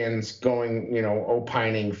Bears fans going,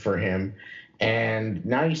 opining for him. And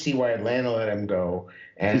now you see why Atlanta let him go.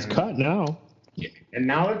 And he's cut now. And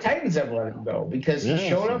now the Titans have let him go because he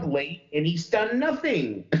showed up late and he's done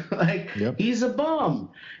nothing. He's a bum.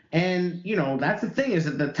 And, that's the thing is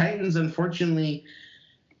that the Titans, unfortunately,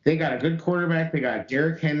 they got a good quarterback. They got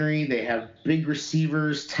Derrick Henry. They have big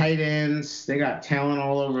receivers, tight ends. They got talent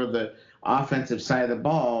all over the offensive side of the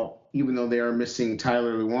ball, even though they are missing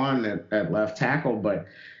Tyler Lewan at left tackle. But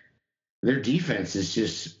their defense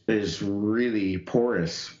is really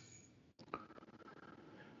porous.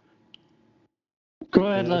 Go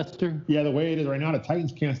ahead, Lester. Yeah, the way it is right now, the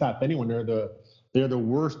Titans can't stop anyone. They're the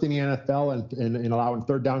worst in the NFL in allowing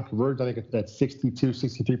third down conversions. I think it's at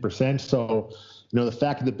 63%. So, the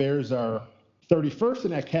fact that the Bears are 31st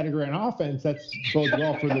in that category on offense, that bodes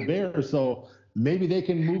well for the Bears. So maybe they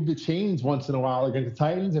can move the chains once in a while against the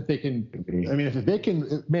Titans if they can. I mean, if they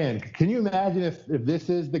can, man, can you imagine if this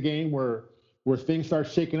is the game where things start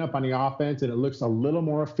shaking up on the offense and it looks a little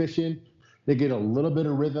more efficient? They get a little bit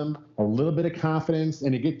of rhythm, a little bit of confidence,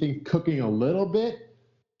 and they get things cooking a little bit.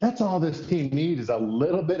 That's all this team needs is a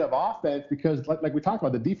little bit of offense because, like we talked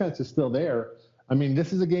about, the defense is still there. I mean,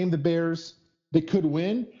 this is a game the Bears, they could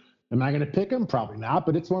win. Am I going to pick them? Probably not,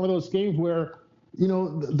 but it's one of those games where,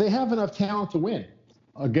 they have enough talent to win.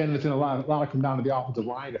 Again, it's going to a lot of come down to the offensive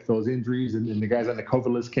line. If those injuries and the guys on the COVID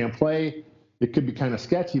list can't play, it could be kind of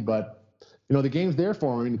sketchy, but, the game's there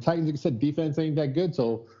for them. I mean, the Titans, like I said, defense ain't that good,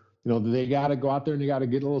 so they got to go out there and they got to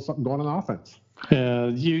get a little something going on offense.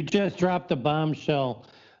 You just dropped the bombshell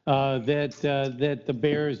that the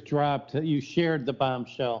Bears dropped. You shared the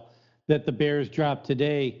bombshell that the Bears dropped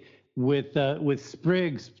today with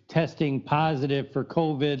Spriggs testing positive for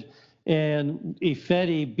COVID and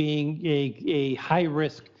Ifedi being a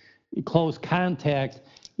high-risk close contact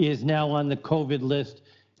is now on the COVID list.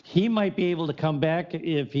 He might be able to come back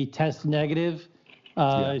if he tests negative.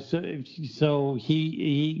 So if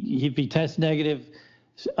he tests negative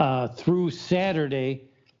through Saturday,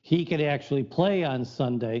 he could actually play on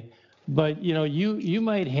Sunday. But you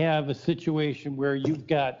might have a situation where you've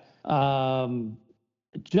got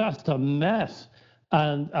just a mess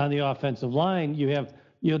on the offensive line. You'll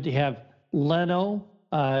have Leno.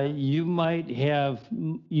 You might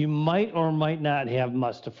or might not have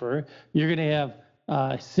Mustipher. You're going to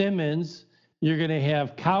have Simmons. You're going to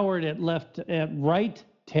have Coward at right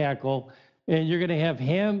tackle, and you're going to have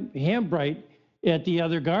Hambright at the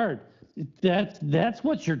other guard. That's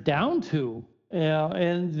what you're down to.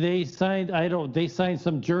 And they signed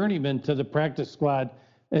some journeyman to the practice squad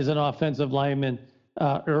as an offensive lineman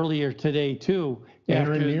earlier today too.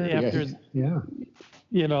 After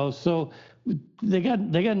so they got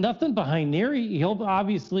nothing behind Neary.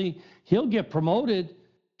 He'll get promoted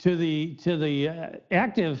to the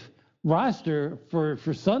active roster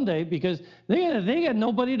for Sunday because they got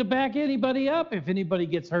nobody to back anybody up if anybody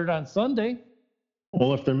gets hurt on Sunday.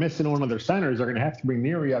 Well, if they're missing one of their centers, they're going to have to bring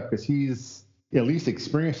Neary up because he's at least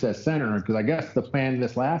experienced as center. Because I guess the plan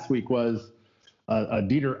this last week was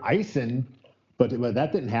Dieter Eisen, but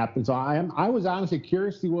that didn't happen. So I was honestly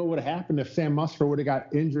curious to see what would have happened if Sam Musfer would have got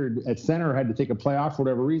injured at center or had to take a playoff for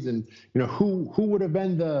whatever reason. Who would have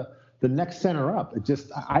been the next center up? It just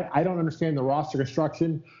I don't understand the roster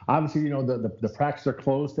construction. Obviously, the practices are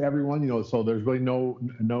closed to everyone. So there's really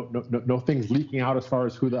no things leaking out as far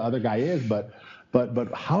as who the other guy is. But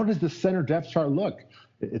how does the center depth chart look?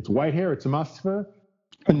 It's Whitehair, it's Musfer,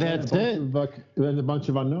 and that's it. Then a bunch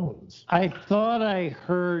of unknowns. I thought I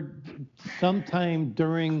heard sometime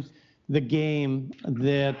during the game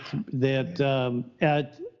that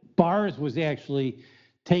Bars was actually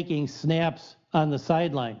taking snaps on the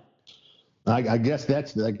sideline. I guess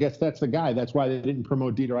that's the guy. That's why they didn't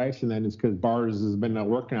promote Dieter Eisen then, is because Bars has been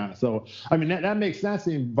working on it. So, I mean, that makes sense.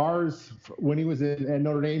 I mean, Bars, when he was at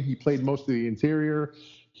Notre Dame, he played most of the interior.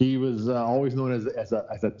 He was always known as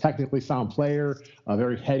a technically sound player, a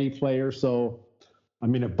very heady player. So, I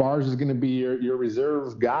mean, if Bars is going to be your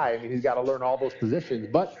reserve guy, I mean, he's got to learn all those positions.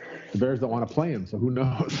 But the Bears don't want to play him, so who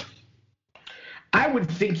knows? I would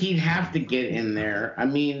think he'd have to get in there. I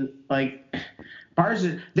mean, like, Bars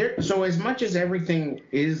is there. So as much as everything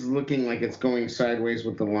is looking like it's going sideways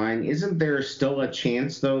with the line, isn't there still a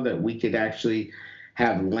chance, though, that we could actually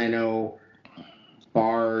have Leno,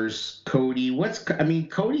 Bars, Cody?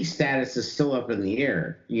 Cody's status is still up in the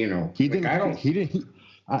air. He didn't. I don't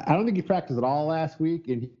think he practiced at all last week,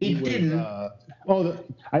 and he didn't. Or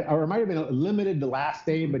it might have been limited the last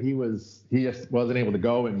day, but he just wasn't able to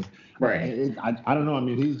go. And right, I don't know. I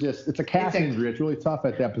mean, it's a calf injury. It's really tough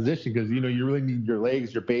at that position because you really need your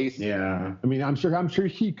legs, your base. Yeah. I mean, I'm sure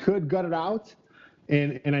he could gut it out.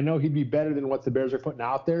 And I know he'd be better than what the Bears are putting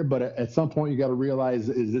out there, but at some point you got to realize: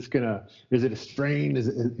 is it a strain? Is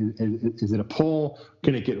it a pull?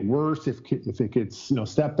 Can it get worse if it gets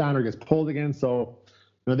stepped on or gets pulled again? So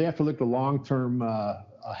they have to look at the long-term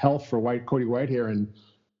health for Cody Whitehair, and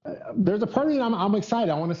there's a part of me I'm excited.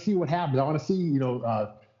 I want to see what happens. I want to see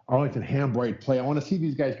Arlington Hambright play. I want to see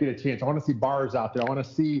these guys get a chance. I want to see Bars out there. I want to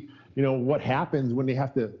see what happens when they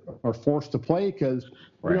are forced to play because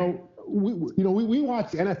we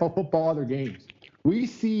watch NFL football, other games. We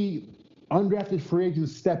see undrafted free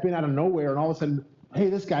agents step in out of nowhere, and all of a sudden, hey,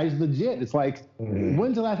 this guy's legit. It's like,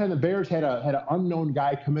 when's the last time the Bears had an unknown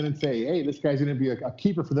guy come in and say, hey, this guy's going to be a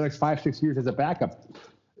keeper for the next 5-6 years as a backup?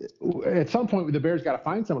 At some point, the Bears got to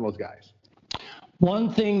find some of those guys.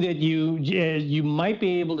 One thing that you might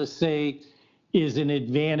be able to say is an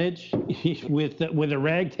advantage with a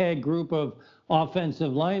ragtag group of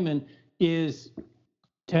offensive linemen is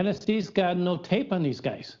Tennessee's got no tape on these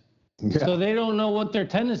guys. Yeah. So they don't know what their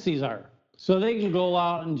tendencies are. So they can go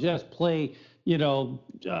out and just play,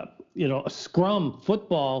 a scrum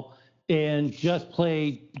football and just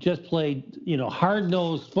play,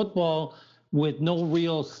 hard-nosed football with no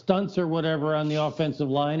real stunts or whatever on the offensive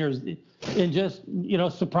line, and just,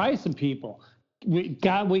 surprise some people. We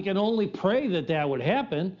can only pray that would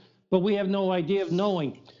happen, but we have no idea of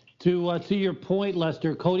knowing. To your point,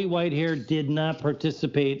 Lester, Cody Whitehair did not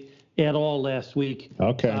participate at all last week.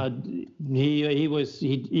 Okay. He was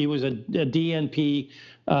a DNP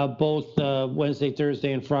both Wednesday,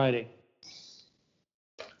 Thursday, and Friday.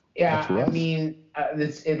 Yeah, I mean, at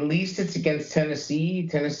least it's against Tennessee.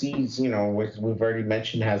 Tennessee's, we've already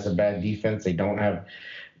mentioned, has a bad defense. They don't have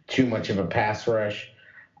too much of a pass rush.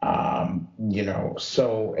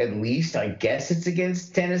 So at least I guess it's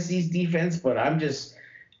against Tennessee's defense, but I'm just,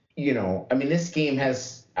 this game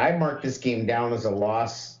I marked this game down as a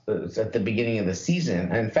loss at the beginning of the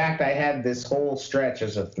season. In fact, I had this whole stretch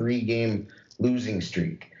as a 3-game losing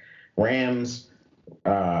streak. Rams,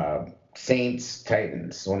 Saints,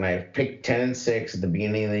 Titans. When I picked 10-6 at the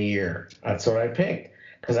beginning of the year, that's what I picked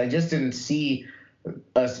because I just didn't see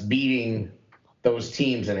us beating those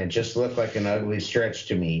teams, and it just looked like an ugly stretch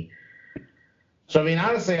to me. So,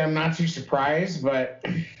 honestly, I'm not too surprised, but,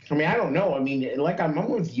 I don't know. I'm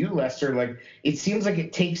with you, Lester. It seems like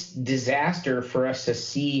it takes disaster for us to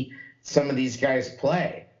see some of these guys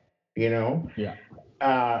play, Yeah.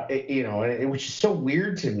 Which is so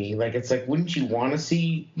weird to me. It's like, wouldn't you want to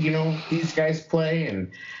see, these guys play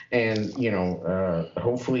and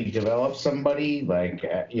hopefully develop somebody?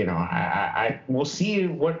 We'll see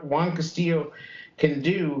what Juan Castillo can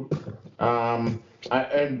do.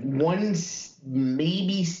 One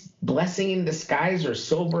maybe blessing in disguise or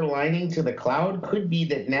silver lining to the cloud could be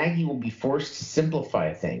that Nagy will be forced to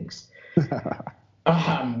simplify things,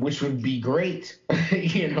 which would be great,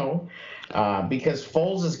 because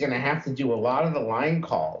Foles is going to have to do a lot of the line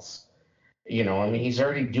calls. He's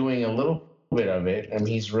already doing a little bit of it.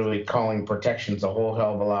 He's really calling protections a whole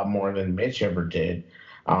hell of a lot more than Mitch ever did.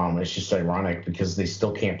 It's just ironic because they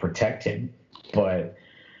still can't protect him. But,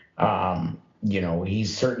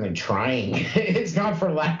 he's certainly trying. It's not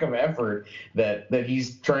for lack of effort that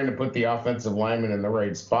he's trying to put the offensive linemen in the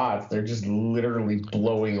right spots. They're just literally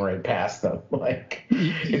blowing right past them. Like,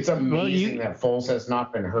 it's amazing that Foles has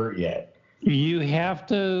not been hurt yet. You have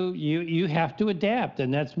to adapt,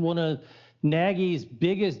 and that's one of Nagy's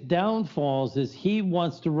biggest downfalls is he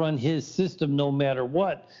wants to run his system no matter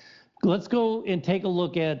what. Let's go and take a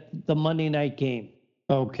look at the Monday night game.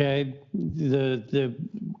 Okay, the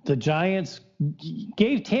Giants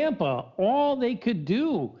gave Tampa all they could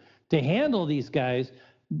do to handle these guys,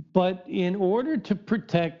 but in order to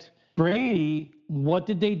protect Brady, what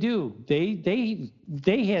did they do?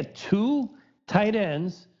 They had two tight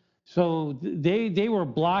ends, so they were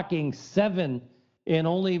blocking 7 and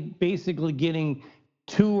only basically getting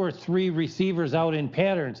 2 or 3 receivers out in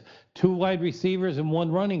patterns, 2 wide receivers and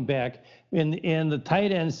 1 running back, and the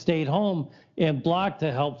tight ends stayed home and blocked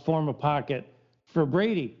to help form a pocket for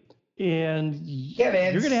Brady. And you're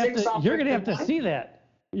gonna have to see that.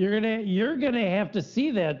 You're gonna have to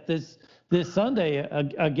see that this Sunday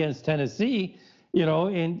against Tennessee.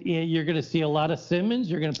 And you're going to see a lot of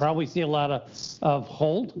Simmons. You're going to probably see a lot of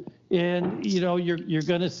Holt, and you're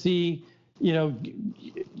going to see. You're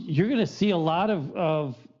going to see a lot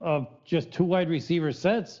of just 2 wide receiver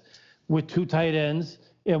sets with 2 tight ends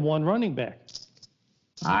and 1 running back.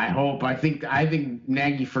 I think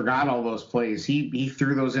Nagy forgot all those plays. He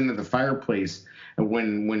threw those into the fireplace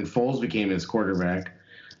when Foles became his quarterback.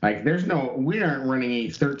 Like, we aren't running any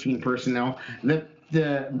 13 personnel.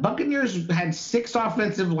 The Buccaneers had 6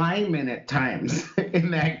 offensive linemen at times in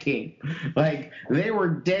that game. Like, they were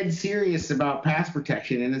dead serious about pass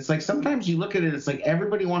protection. And it's like, sometimes you look at it, it's like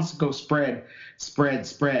everybody wants to go spread.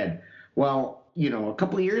 Well, a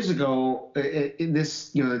couple of years ago,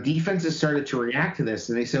 the defenses started to react to this,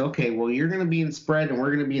 and they said, okay, well, you're going to be in spread and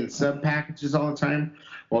we're going to be in sub packages all the time.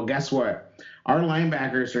 Well, guess what? Our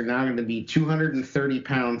linebackers are now going to be 230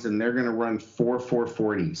 pounds, and they're going to run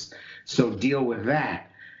 4.40s. So deal with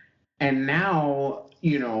that. And now,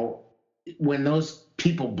 when those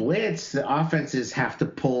people blitz, the offenses have to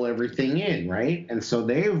pull everything in, right? And so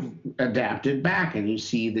they've adapted back, and you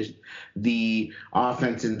see the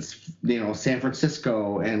offense in San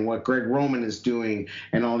Francisco and what Greg Roman is doing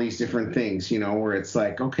and all these different things, where it's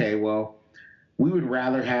like, okay, well, we would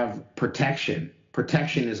rather have protection.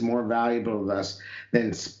 Protection is more valuable to us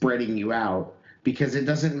than spreading you out, because it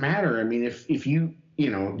doesn't matter. I mean, if you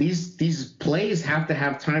these plays have to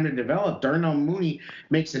have time to develop. Darnell Mooney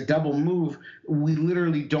makes a double move. We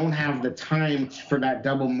literally don't have the time for that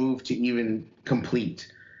double move to even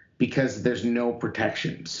complete because there's no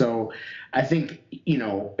protection. So I think,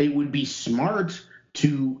 it would be smart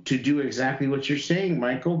to do exactly what you're saying,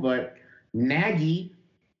 Michael, but Nagy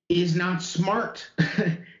is not smart.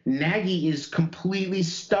 Nagy is completely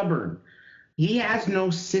stubborn. He has no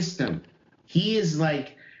system. He is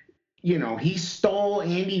like, he stole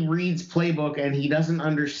Andy Reid's playbook and he doesn't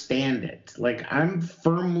understand it. Like, I'm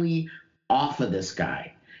firmly off of this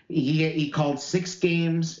guy. He called 6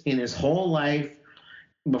 games in his whole life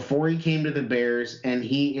before he came to the Bears, and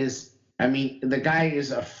the guy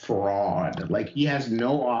is a fraud. Like, he has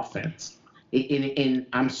no offense. And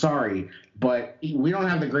I'm sorry, but we don't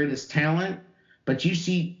have the greatest talent, but you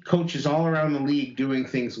see coaches all around the league doing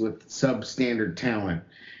things with substandard talent.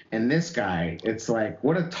 And this guy, it's like,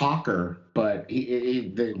 what a talker, but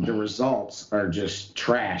the results are just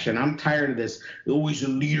trash. And I'm tired of this, always a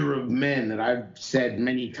leader of men that I've said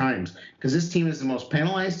many times, because this team is the most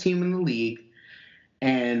penalized team in the league,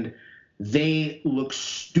 and they look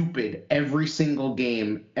stupid every single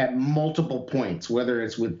game at multiple points, whether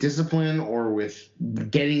it's with discipline or with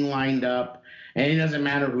getting lined up. And it doesn't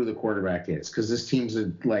matter who the quarterback is, because this team's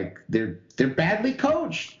they're badly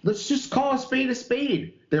coached. Let's just call a spade a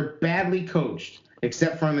spade. They're badly coached,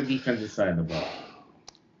 except for on the defensive side of the ball.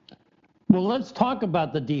 Well, let's talk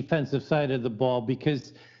about the defensive side of the ball,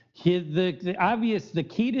 because the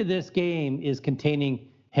key to this game is containing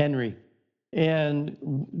Henry. And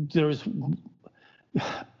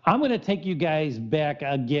I'm going to take you guys back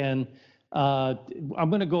again. I'm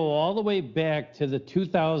going to go all the way back to the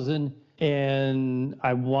 2000. And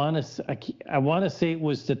I want to say it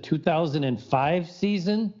was the 2005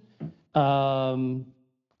 season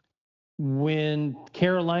when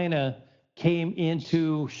Carolina came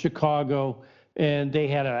into Chicago and they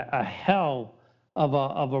had a hell of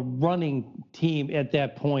a running team at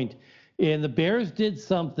that point. And the Bears did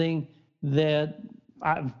something that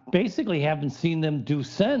I basically haven't seen them do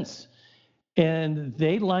since. And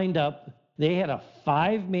they lined up, they had a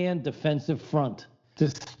 5-man defensive front to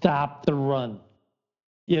stop the run.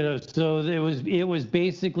 So it was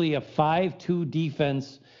basically a 5-2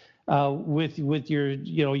 defense with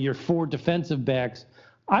your 4 defensive backs.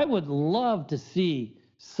 I would love to see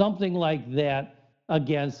something like that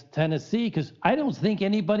against Tennessee because I don't think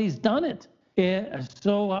anybody's done it.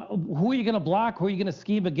 So who are you going to block? Who are you going to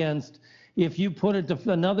scheme against if you put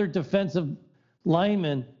another defensive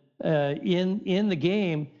lineman in the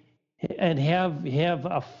game and have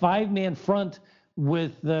a 5-man front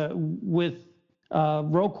with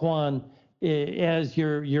Roquan as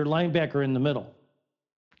your linebacker in the middle?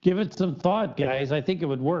 Give it some thought, guys. I think it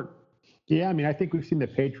would work. Yeah, I mean, I think we've seen the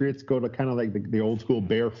Patriots go to kind of like the old school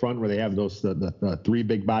Bear front where they have those the 3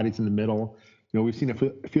 big bodies in the middle. We've seen a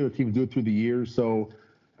few of the teams do it through the years. So,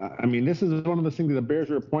 I mean, this is one of the things that the Bears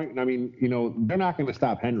are pointing. I mean, they're not going to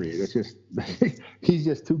stop Henry. It's just he's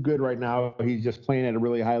just too good right now. He's just playing at a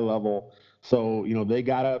really high level. So, they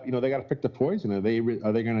gotta pick the poison. Are they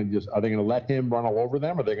going to let him run all over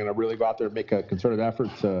them? Or are they going to really go out there and make a concerted effort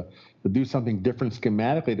to do something different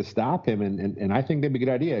schematically to stop him? And I think that'd be a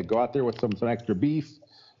good idea. Go out there with some extra beef.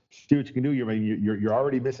 See what you can do. You're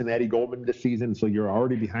already missing Eddie Goldman this season, so you're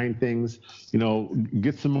already behind things.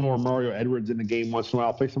 Get some more Mario Edwards in the game once in a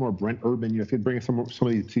while. Play some more Brent Urban. If you bring some of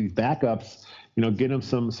these backups, get them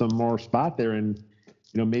some more spot there, and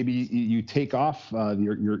maybe you take off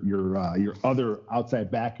your other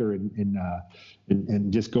outside backer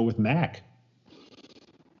and just go with Mac.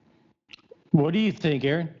 What do you think,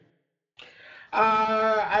 Aaron?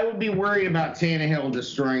 I would be worried about Tannehill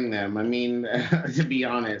destroying them. I mean, to be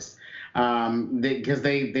honest, because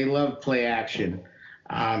they love play action.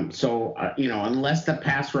 So unless the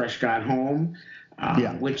pass rush got home,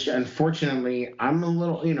 which unfortunately I'm a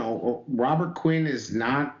little, Robert Quinn is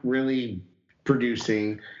not really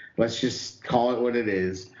producing. Let's just call it what it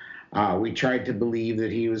is. We tried to believe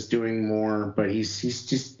that he was doing more, but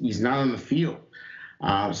he's not on the field.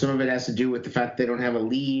 Some of it has to do with the fact they don't have a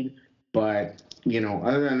lead. But,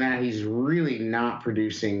 other than that, he's really not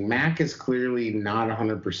producing. Mac is clearly not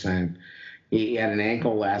 100%. He had an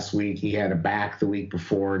ankle last week. He had a back the week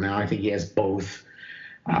before. Now I think he has both.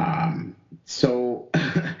 So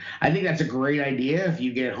I think that's a great idea if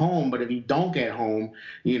you get home. But if you don't get home,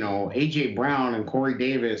 A.J. Brown and Corey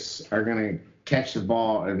Davis are going to catch the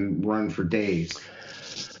ball and run for days.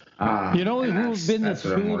 Who've been the 2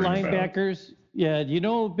 linebackers? About. Yeah, do you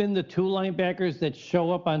know who've been the 2 linebackers that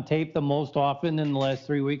show up on tape the most often in the last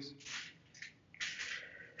 3 weeks?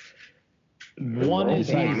 One is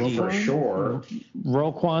easy. For sure.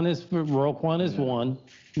 Roquan is one.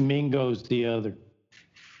 Mingo's the other.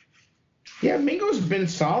 Yeah, Mingo's been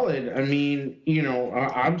solid. I mean,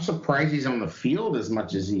 I'm surprised he's on the field as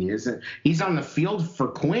much as he is. He's on the field for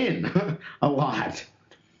Quinn a lot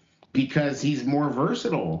because he's more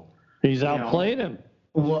versatile. He's outplayed him.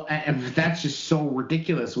 Well, and that's just so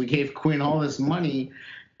ridiculous. We gave Quinn all this money,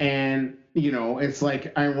 and it's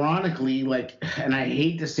like ironically, and I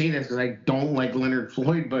hate to say this because I don't like Leonard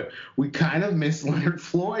Floyd, but we kind of miss Leonard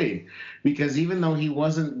Floyd because even though he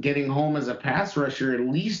wasn't getting home as a pass rusher, at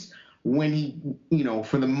least when he,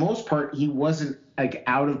 for the most part, he wasn't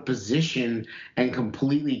out of position and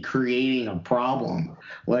completely creating a problem.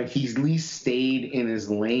 He's at least stayed in his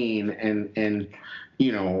lane and.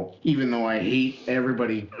 Even though I hate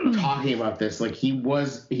everybody talking about this, he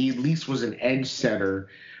at least was an edge setter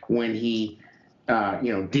when he,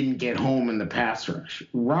 didn't get home in the pass rush.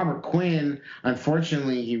 Robert Quinn,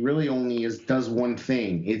 unfortunately, he really only does one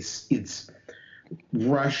thing. It's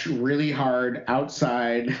rush really hard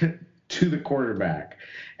outside to the quarterback.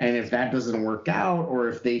 And if that doesn't work out or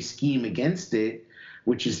if they scheme against it,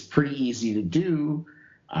 which is pretty easy to do,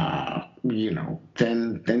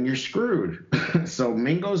 then you're screwed. So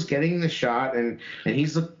Mingo's getting the shot, and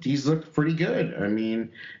he's looked pretty good. I mean,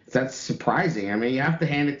 that's surprising. I mean, you have to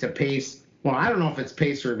hand it to Pace. Well, I don't know if it's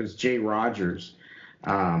Pace or if it's Jay Rogers.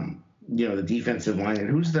 The defensive line. And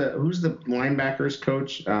who's the linebackers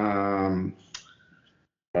coach?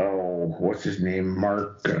 What's his name?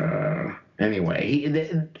 Mark.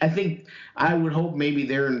 Anyway, I would hope maybe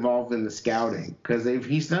they're involved in the scouting because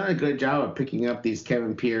he's done a good job of picking up these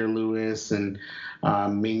Kevin Pierre-Louis and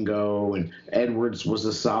Mingo, and Edwards was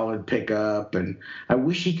a solid pickup. And I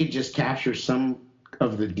wish he could just capture some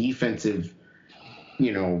of the defensive,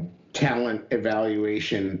 talent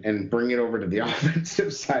evaluation and bring it over to the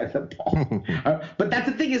offensive side of the ball. But that's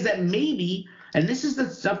the thing, is that maybe, and this is the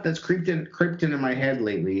stuff that's crept into my head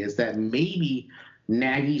lately, is that maybe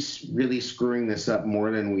Nagy's really screwing this up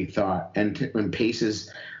more than we thought, and Pace's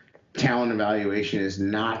talent evaluation is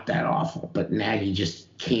not that awful, but Nagy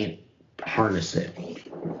just can't harness it.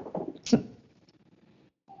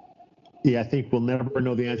 Yeah, I think we'll never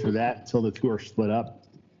know the answer to that until the two are split up.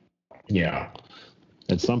 Yeah.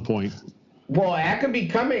 At some point. Well, that could be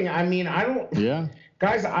coming. I mean, I don't. Yeah.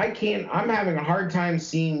 Guys, I'm having a hard time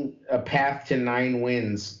seeing a path to 9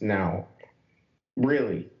 wins now.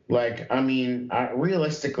 Really. Like, I mean,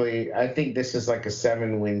 realistically, I think this is like a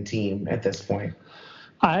 7-win team at this point.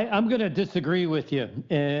 I'm going to disagree with you,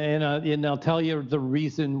 and I'll tell you the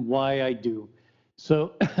reason why I do.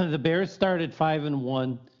 So the Bears started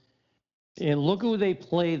 5-1, and look who they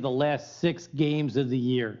played the last 6 games of the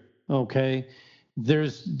year. Okay,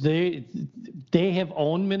 they have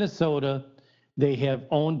owned Minnesota, they have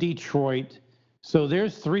owned Detroit, so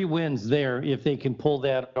there's 3 wins there if they can pull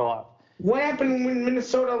that off. What happened in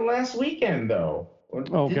Minnesota last weekend, though?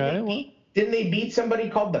 Okay, didn't they beat somebody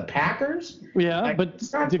called the Packers? Yeah, like, but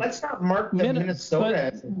let's not mark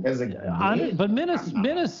Minnesota as a game. But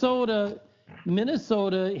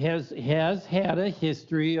Minnesota has had a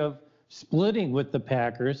history of splitting with the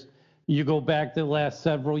Packers. You go back the last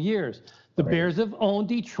several years. The Bears have owned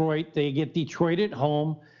Detroit. They get Detroit at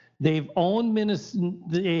home. They have owned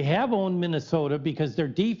Minnesota because their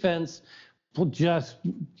defense just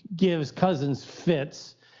gives Cousins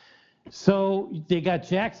fits. So they got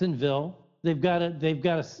Jacksonville. They've got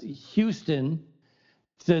a Houston.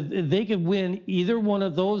 So they could win either one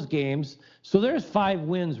of those games. So there's 5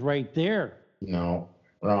 wins right there. No,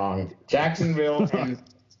 wrong. Jacksonville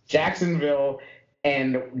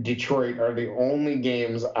and Detroit are the only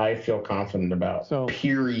games I feel confident about. So,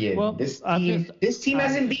 period. Well, this team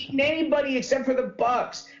hasn't beaten anybody except for the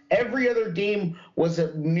Bucs. Every other game was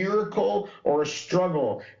a miracle or a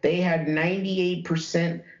struggle. They had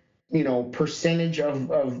 98%, percentage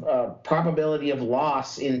of probability of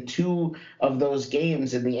loss in 2 of those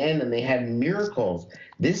games in the end, and they had miracles.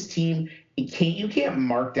 This team, you can't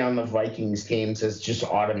mark down the Vikings games as just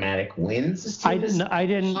automatic wins. This team I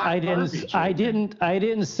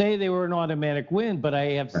didn't say they were an automatic win, but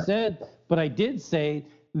I did say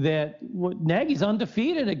that Nagy's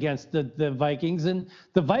undefeated against the Vikings, and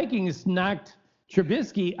the Vikings knocked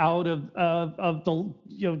Trubisky out of the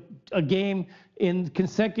a game in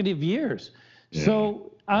consecutive years. Yeah.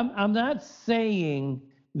 So I'm not saying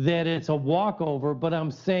that it's a walkover, but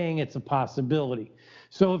I'm saying it's a possibility.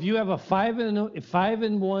 So if you have a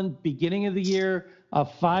 5-1 beginning of the year, a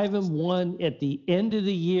 5-1 at the end of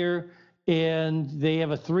the year, and they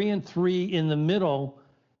have a 3-3 in the middle,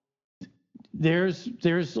 there's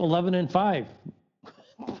 11-5.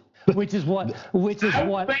 Which is what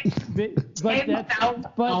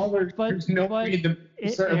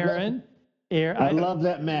Aaron, I love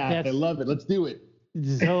that math. I love it. Let's do it.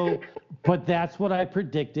 So, but that's what I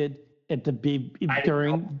predicted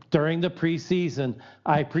during the preseason.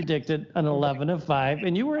 I predicted an 11-5,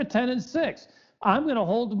 and you were at 10-6. I'm going to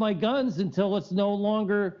hold my guns until it's no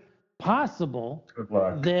longer possible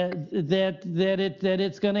that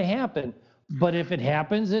it's going to happen. But if it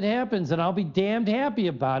happens, it happens, and I'll be damned happy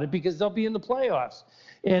about it because they'll be in the playoffs,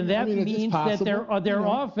 and that means that their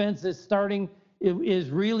offense is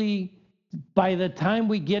really, by the time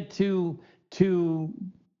we get to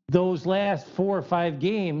those last 4 or 5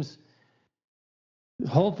 games,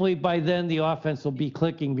 hopefully by then the offense will be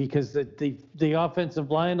clicking because the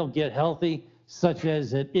offensive line will get healthy, such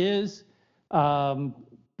as it is. But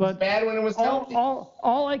it's bad when it was healthy.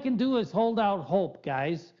 All I can do is hold out hope,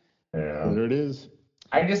 guys. Yeah, there it is.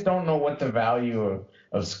 I just don't know what the value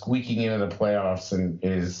of squeaking into the playoffs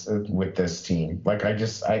is with this team. I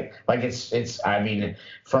mean,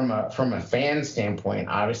 from a fan standpoint,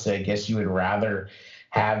 obviously, I guess you would rather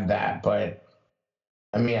have that, but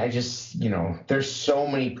I mean, there's just so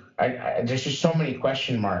many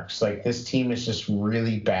question marks. Like, this team is just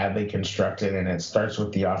really badly constructed, and it starts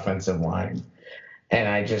with the offensive line. And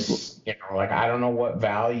I just, I don't know what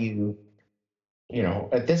value.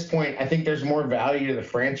 At this point, I think there's more value to the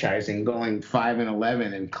franchise in going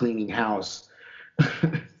 5-11 and cleaning house.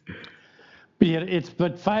 But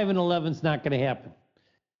 5-11 is not going to happen.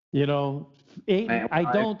 8.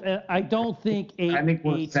 I don't think 8. I think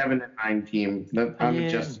we're 7-9 team. I'm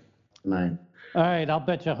just 9. All right, I'll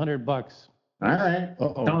bet you $100. All right,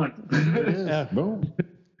 done. Boom.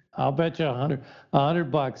 I'll bet you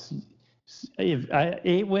 $100. If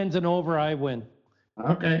 8 wins and over, I win.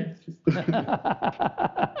 Okay.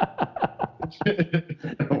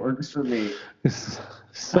 It works for me.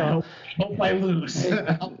 So Hope I lose.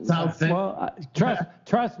 well,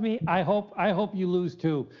 trust me. I hope you lose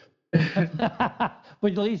too. But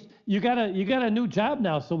at least you got a new job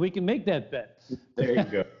now, so we can make that bet. There you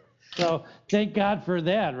go. So thank God for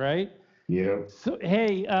that, right? Yeah. So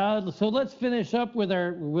hey, so let's finish up with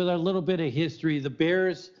our little bit of history. The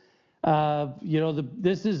Bears,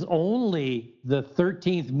 this is only the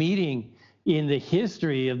 13th meeting in the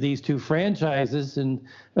history of these two franchises, and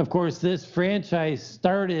of course, this franchise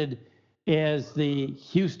started as the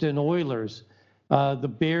Houston Oilers. The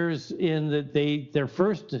Bears their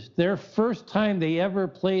first time they ever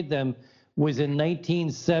played them was in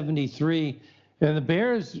 1973. And the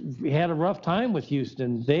Bears had a rough time with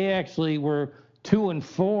Houston. They actually were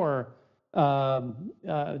 2-4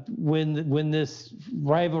 when this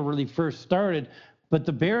rivalry first started. But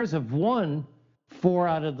the Bears have won 4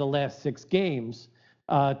 out of the last 6 games.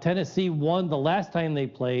 Tennessee won the last time they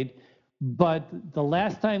played, but the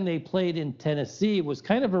last time they played in Tennessee was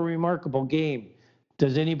kind of a remarkable game.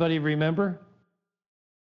 Does anybody remember?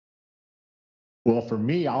 Well, for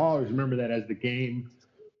me, I'll always remember that as the game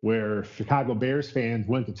where Chicago Bears fans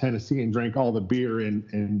went to Tennessee and drank all the beer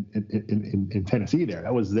in Tennessee. There,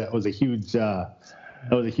 that was a huge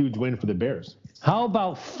win for the Bears. How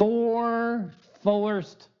about 4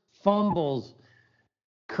 forced fumbles,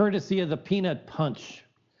 courtesy of the Peanut Punch?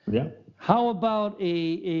 Yeah. How about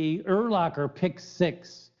a Urlacher pick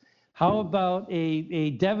 6? How about a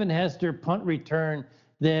Devin Hester punt return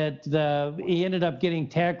that he ended up getting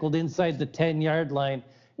tackled inside the 10-yard line?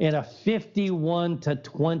 And a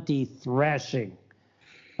 51-20 thrashing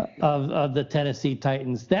of the Tennessee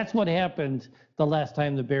Titans. That's what happened the last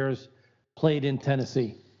time the Bears played in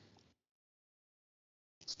Tennessee.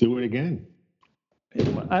 Let's do it again.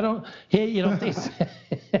 I don't. Hey,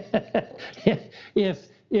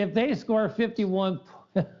 if they score 51,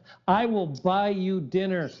 I will buy you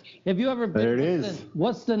dinner. Have you ever been? There it is.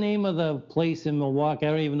 What's the name of the place in Milwaukee? I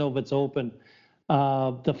don't even know if it's open.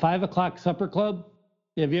 The 5 o'clock supper club.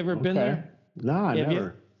 Have you ever been there? No,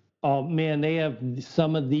 never. Oh, man, they have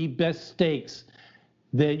some of the best steaks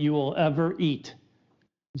that you will ever eat.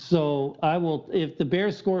 So if the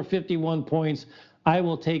Bears score 51 points, I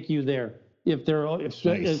will take you there at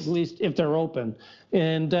least if they're open.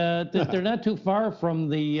 And they're not too far from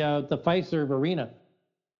the Fiserv Arena.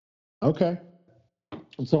 Okay.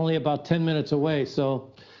 It's only about 10 minutes away.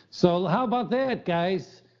 So how about that,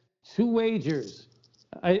 guys? 2 wagers.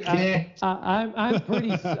 I'm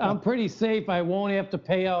pretty safe. I won't have to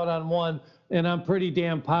pay out on one, and I'm pretty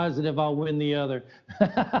damn positive I'll win the other.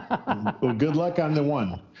 Well, good luck on the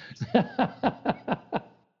one.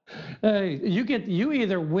 Hey, you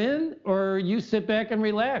either win or you sit back and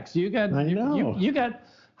relax. I know. You got.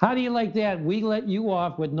 How do you like that? We let you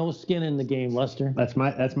off with no skin in the game, Lester. That's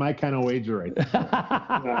my kind of wager right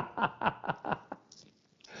there.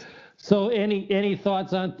 So any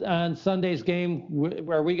thoughts on Sunday's game?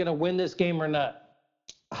 Are we going to win this game or not?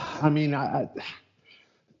 I mean, I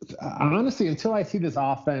honestly, until I see this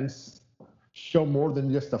offense show more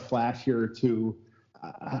than just a flash here or two,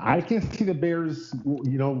 I can't see the Bears,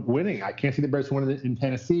 winning. I can't see the Bears winning in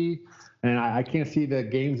Tennessee, and I can't see the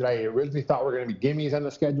games that I originally thought were going to be gimmies on the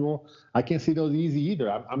schedule. I can't see those easy either.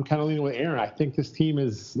 I'm kind of leaning with Aaron. I think this team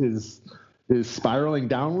is spiraling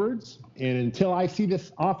downwards, and until I see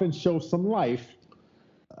this offense show some life,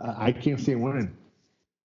 I can't see him winning.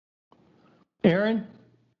 Aaron?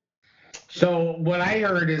 So what I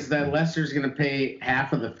heard is that Lester's going to pay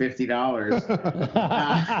half of the $50,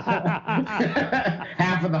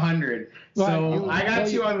 half of the $100. So I got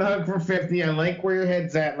you on the hook for 50. I like where your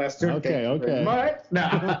head's at, Lester. Okay. What? No.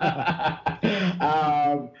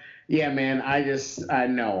 Yeah, man, I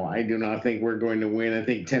do not think we're going to win. I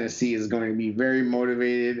think Tennessee is going to be very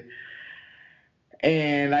motivated.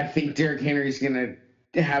 And I think Derrick Henry's going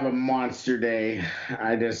to have a monster day.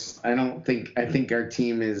 I think our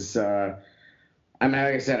team is, like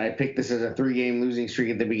I said, I picked this as a 3-game losing streak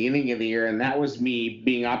at the beginning of the year, and that was me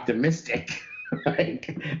being optimistic.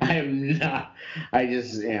 Like, I am not, I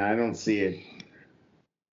don't see it.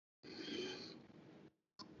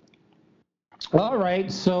 All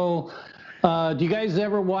right. So, do you guys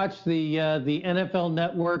ever watch the NFL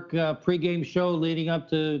Network pregame show leading up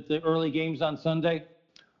to the early games on Sunday?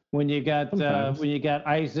 When you got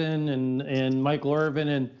Eisen and Michael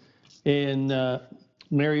Irvin and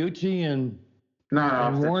Mariucci and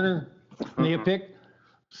Warner, they pick.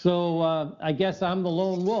 So I guess I'm the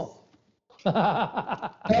lone wolf. Oh,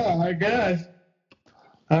 I guess.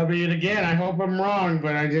 I mean, again, I hope I'm wrong,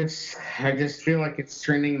 but I just feel like it's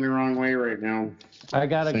trending the wrong way right now. I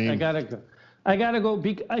gotta I got to go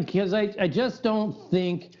because I just don't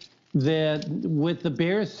think that with the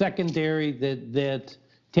Bears secondary that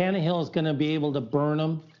Tannehill is going to be able to burn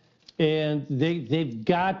them, and they've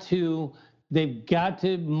got to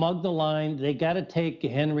mug the line. They got to take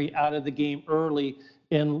Henry out of the game early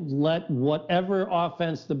and let whatever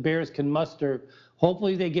offense the Bears can muster.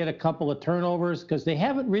 Hopefully they get a couple of turnovers because they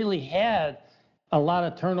haven't really had a lot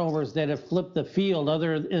of turnovers that have flipped the field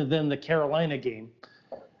other than the Carolina game.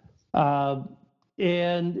 And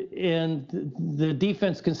the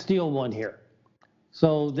defense can steal one here.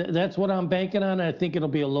 So that's what I'm banking on. I think it'll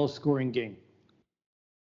be a low-scoring game.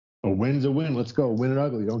 A win's a win. Let's go. Win it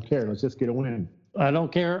ugly. Don't care. Let's just get a win. I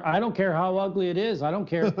don't care how ugly it is. I don't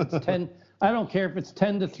care if it's 10. I don't care if it's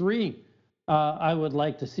 10-3. I would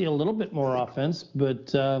like to see a little bit more offense,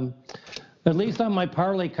 but at least on my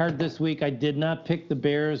parlay card this week, I did not pick the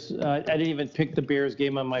Bears. I didn't even pick the Bears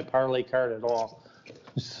game on my parlay card at all.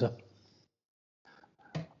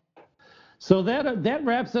 So that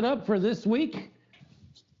wraps it up for this week.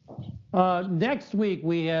 Next week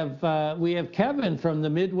we have Kevin from the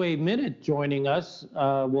Midway Minute joining us.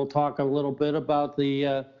 We'll talk a little bit about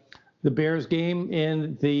the Bears game,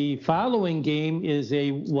 and the following game is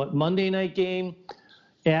a Monday night game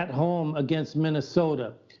at home against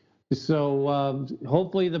Minnesota. So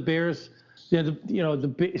hopefully the Bears,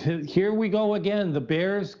 here we go again. The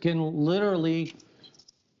Bears can literally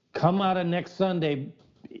come out of next Sunday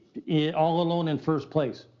all alone in first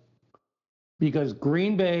place, because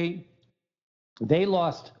Green Bay, they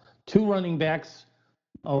lost 2 running backs.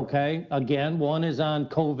 Okay, again, one is on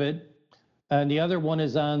COVID, and the other one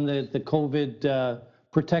is on the COVID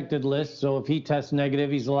protected list. So if he tests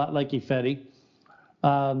negative, he's a lot like Ifedi.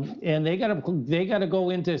 And they got to go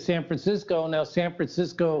into San Francisco. Now San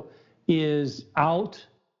Francisco is out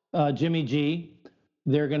Jimmy G.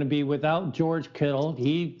 They're going to be without George Kittle.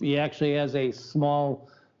 He actually has a small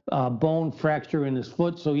bone fracture in his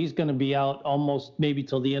foot, so he's going to be out almost maybe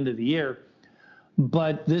till the end of the year.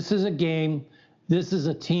 But this is a game, this is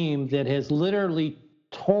a team that has literally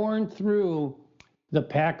torn through the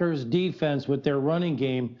Packers defense with their running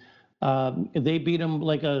game. They beat them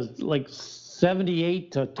like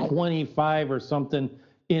 78-25 or something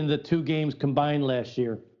in the 2 games combined last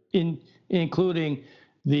year, including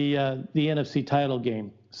the NFC title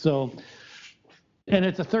game. So, and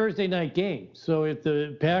it's a Thursday night game. So if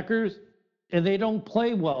the Packers, and they don't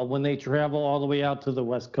play well when they travel all the way out to the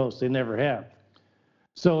West Coast, they never have.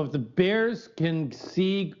 So if the Bears can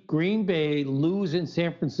see Green Bay lose in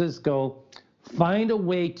San Francisco, find a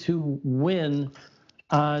way to win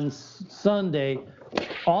on Sunday,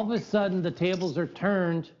 all of a sudden the tables are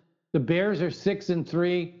turned. The Bears are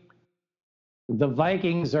 6-3. The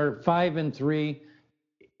Vikings are 5-3.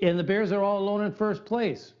 And the Bears are all alone in first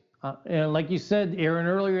place. And like you said, Aaron,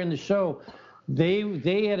 earlier in the show,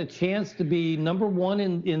 they had a chance to be number 1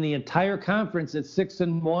 in the entire conference at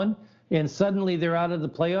 6-1, and suddenly they're out of the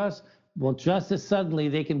playoffs. Well, just as suddenly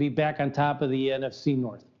they can be back on top of the NFC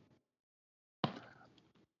North.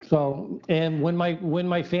 So, and when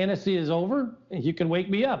my fantasy is over, you can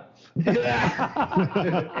wake me up.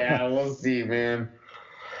 Yeah, we'll see, man.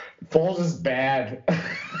 Foles is bad.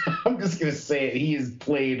 I'm just gonna say it. He has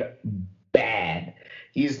played bad.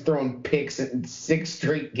 He's thrown picks in 6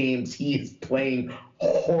 straight games. He is playing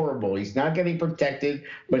horrible. He's not getting protected,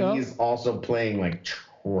 but he is also playing like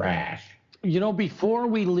trash. Before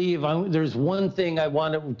we leave, there's one thing I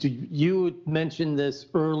wanted to. You mentioned this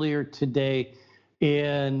earlier today,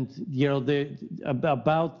 and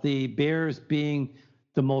about the Bears being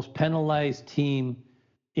the most penalized team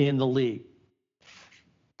in the league.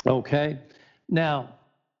 Okay, now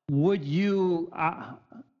would you?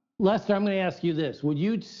 Lester, I'm going to ask you this. Would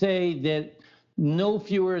you say that no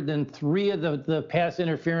fewer than 3 of the pass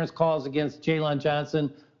interference calls against Jalen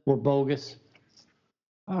Johnson were bogus?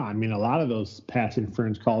 I mean, a lot of those pass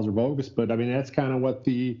interference calls are bogus, but I mean, that's kind of what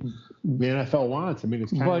the NFL wants. I mean,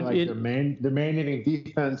 it's kind of like they're mandating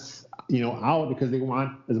defense, out because they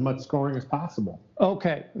want as much scoring as possible.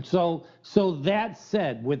 Okay. So that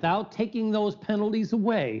said, without taking those penalties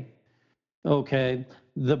away, okay,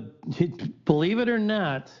 believe it or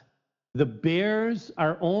not, the Bears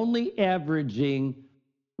are only averaging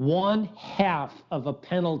 1/2 of a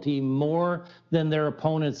penalty more than their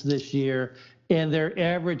opponents this year, and they're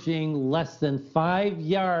averaging less than 5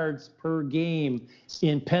 yards per game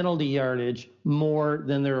in penalty yardage more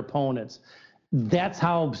than their opponents. That's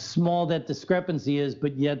how small that discrepancy is,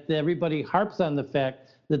 but yet everybody harps on the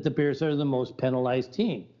fact that the Bears are the most penalized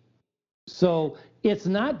team. So it's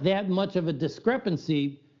not that much of a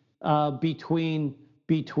discrepancy between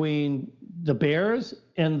the Bears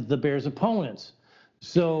and the Bears' opponents.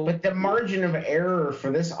 So, but the margin of error for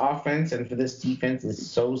this offense and for this defense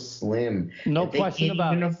is so slim. No that question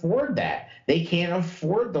about They can't even it. afford that. They can't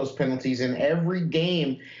afford those penalties. In every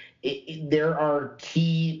game, there are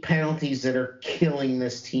key penalties that are killing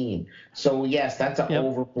this team. So yes, that's an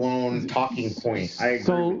overblown talking point. I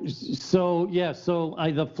agree. So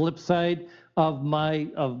the flip side of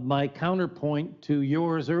my counterpoint to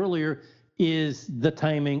yours earlier is the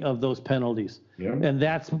timing of those penalties. Yeah. And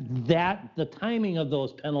the timing of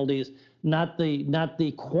those penalties, not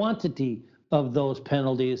the quantity of those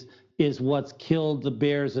penalties, is what's killed the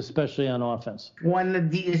Bears, especially on offense.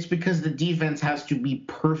 It's because the defense has to be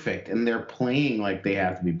perfect, and they're playing like they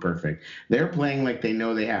have to be perfect. They're playing like they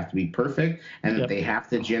know they have to be perfect, and that they have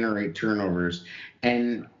to generate turnovers.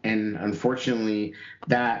 And unfortunately,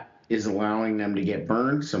 that is allowing them to get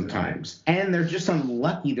burned sometimes. And they're just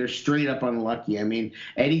unlucky. They're straight up unlucky. I mean,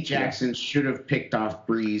 Eddie Jackson should have picked off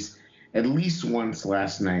Breeze at least once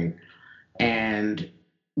last night. And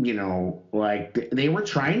they were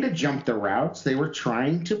trying to jump the routes. They were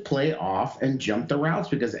trying to play off and jump the routes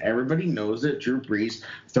because everybody knows that Drew Brees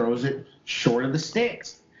throws it short of the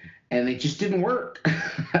sticks. And it just didn't work.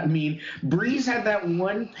 I mean, Brees had that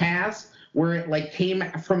one pass where it came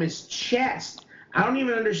from his chest. I don't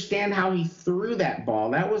even understand how he threw that ball.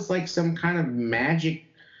 That was like some kind of magic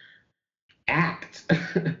act.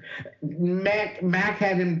 Mac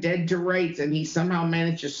had him dead to rights, and he somehow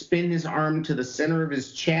managed to spin his arm to the center of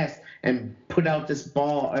his chest and put out this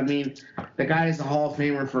ball. I mean, the guy is a Hall of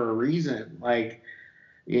Famer for a reason. I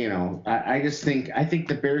think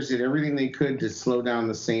the Bears did everything they could to slow down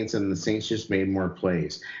the Saints, and the Saints just made more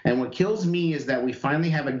plays. And what kills me is that we finally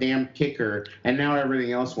have a damn kicker, and now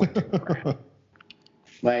everything else went to crap.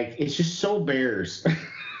 It's just so Bears.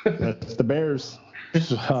 That's the Bears.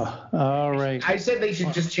 All right. I said they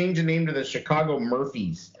should just change the name to the Chicago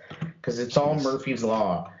Murphys because it's all Murphy's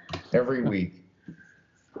Law every week.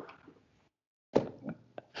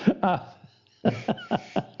 Oh,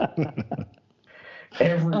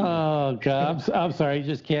 God. I'm sorry. You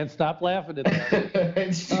just can't stop laughing at that.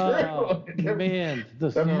 It's true. Oh, man.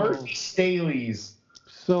 The Murphy Staleys.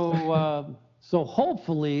 So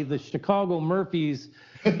hopefully the Chicago Murphys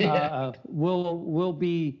will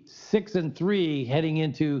be 6-3 heading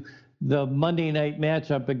into the Monday night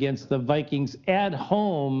matchup against the Vikings at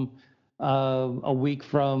home a week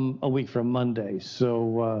from Monday.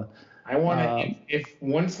 So I want to if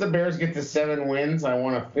once the Bears get to 7 wins, I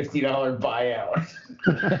want a $50 buyout.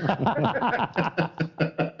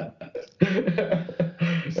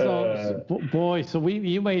 So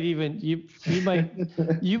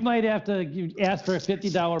you might have to ask for a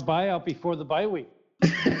 $50 buyout before the bye week.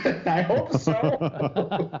 I hope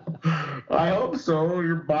so. I hope so.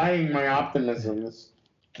 You're buying my optimism. It's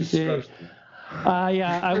disgusting.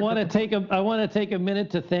 I want to take a minute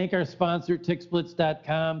to thank our sponsor,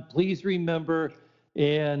 TickSplits.com. Please remember,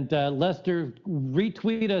 and Lester,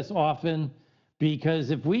 retweet us often, because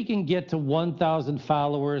if we can get to 1,000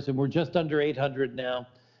 followers, and we're just under 800 now,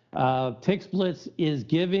 TickSplits is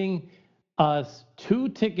giving us 2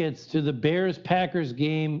 tickets to the Bears-Packers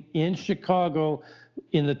game in Chicago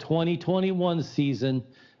in the 2021 season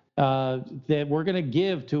that we're going to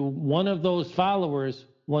give to one of those followers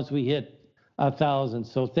once we hit 1,000.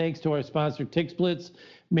 So thanks to our sponsor, TickSplits.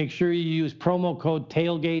 Make sure you use promo code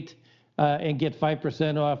TAILGATE and get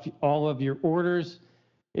 5% off all of your orders.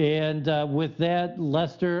 And with that,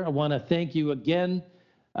 Lester, I want to thank you again.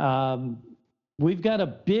 We've got a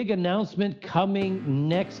big announcement coming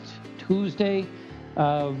next Tuesday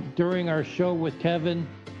during our show with Kevin.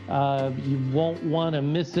 You won't want to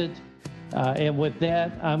miss it. And with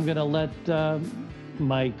that, I'm going to let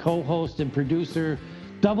my co-host and producer,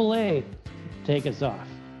 Double A, take us off.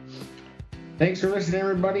 Thanks for listening,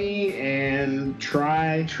 everybody, and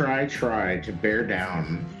try to bear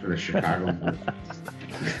down for the Chicago Bulls.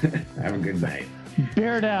 Have a good night.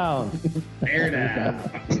 Bear down. Bear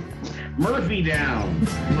down. Murphy down.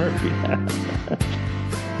 Murphy down.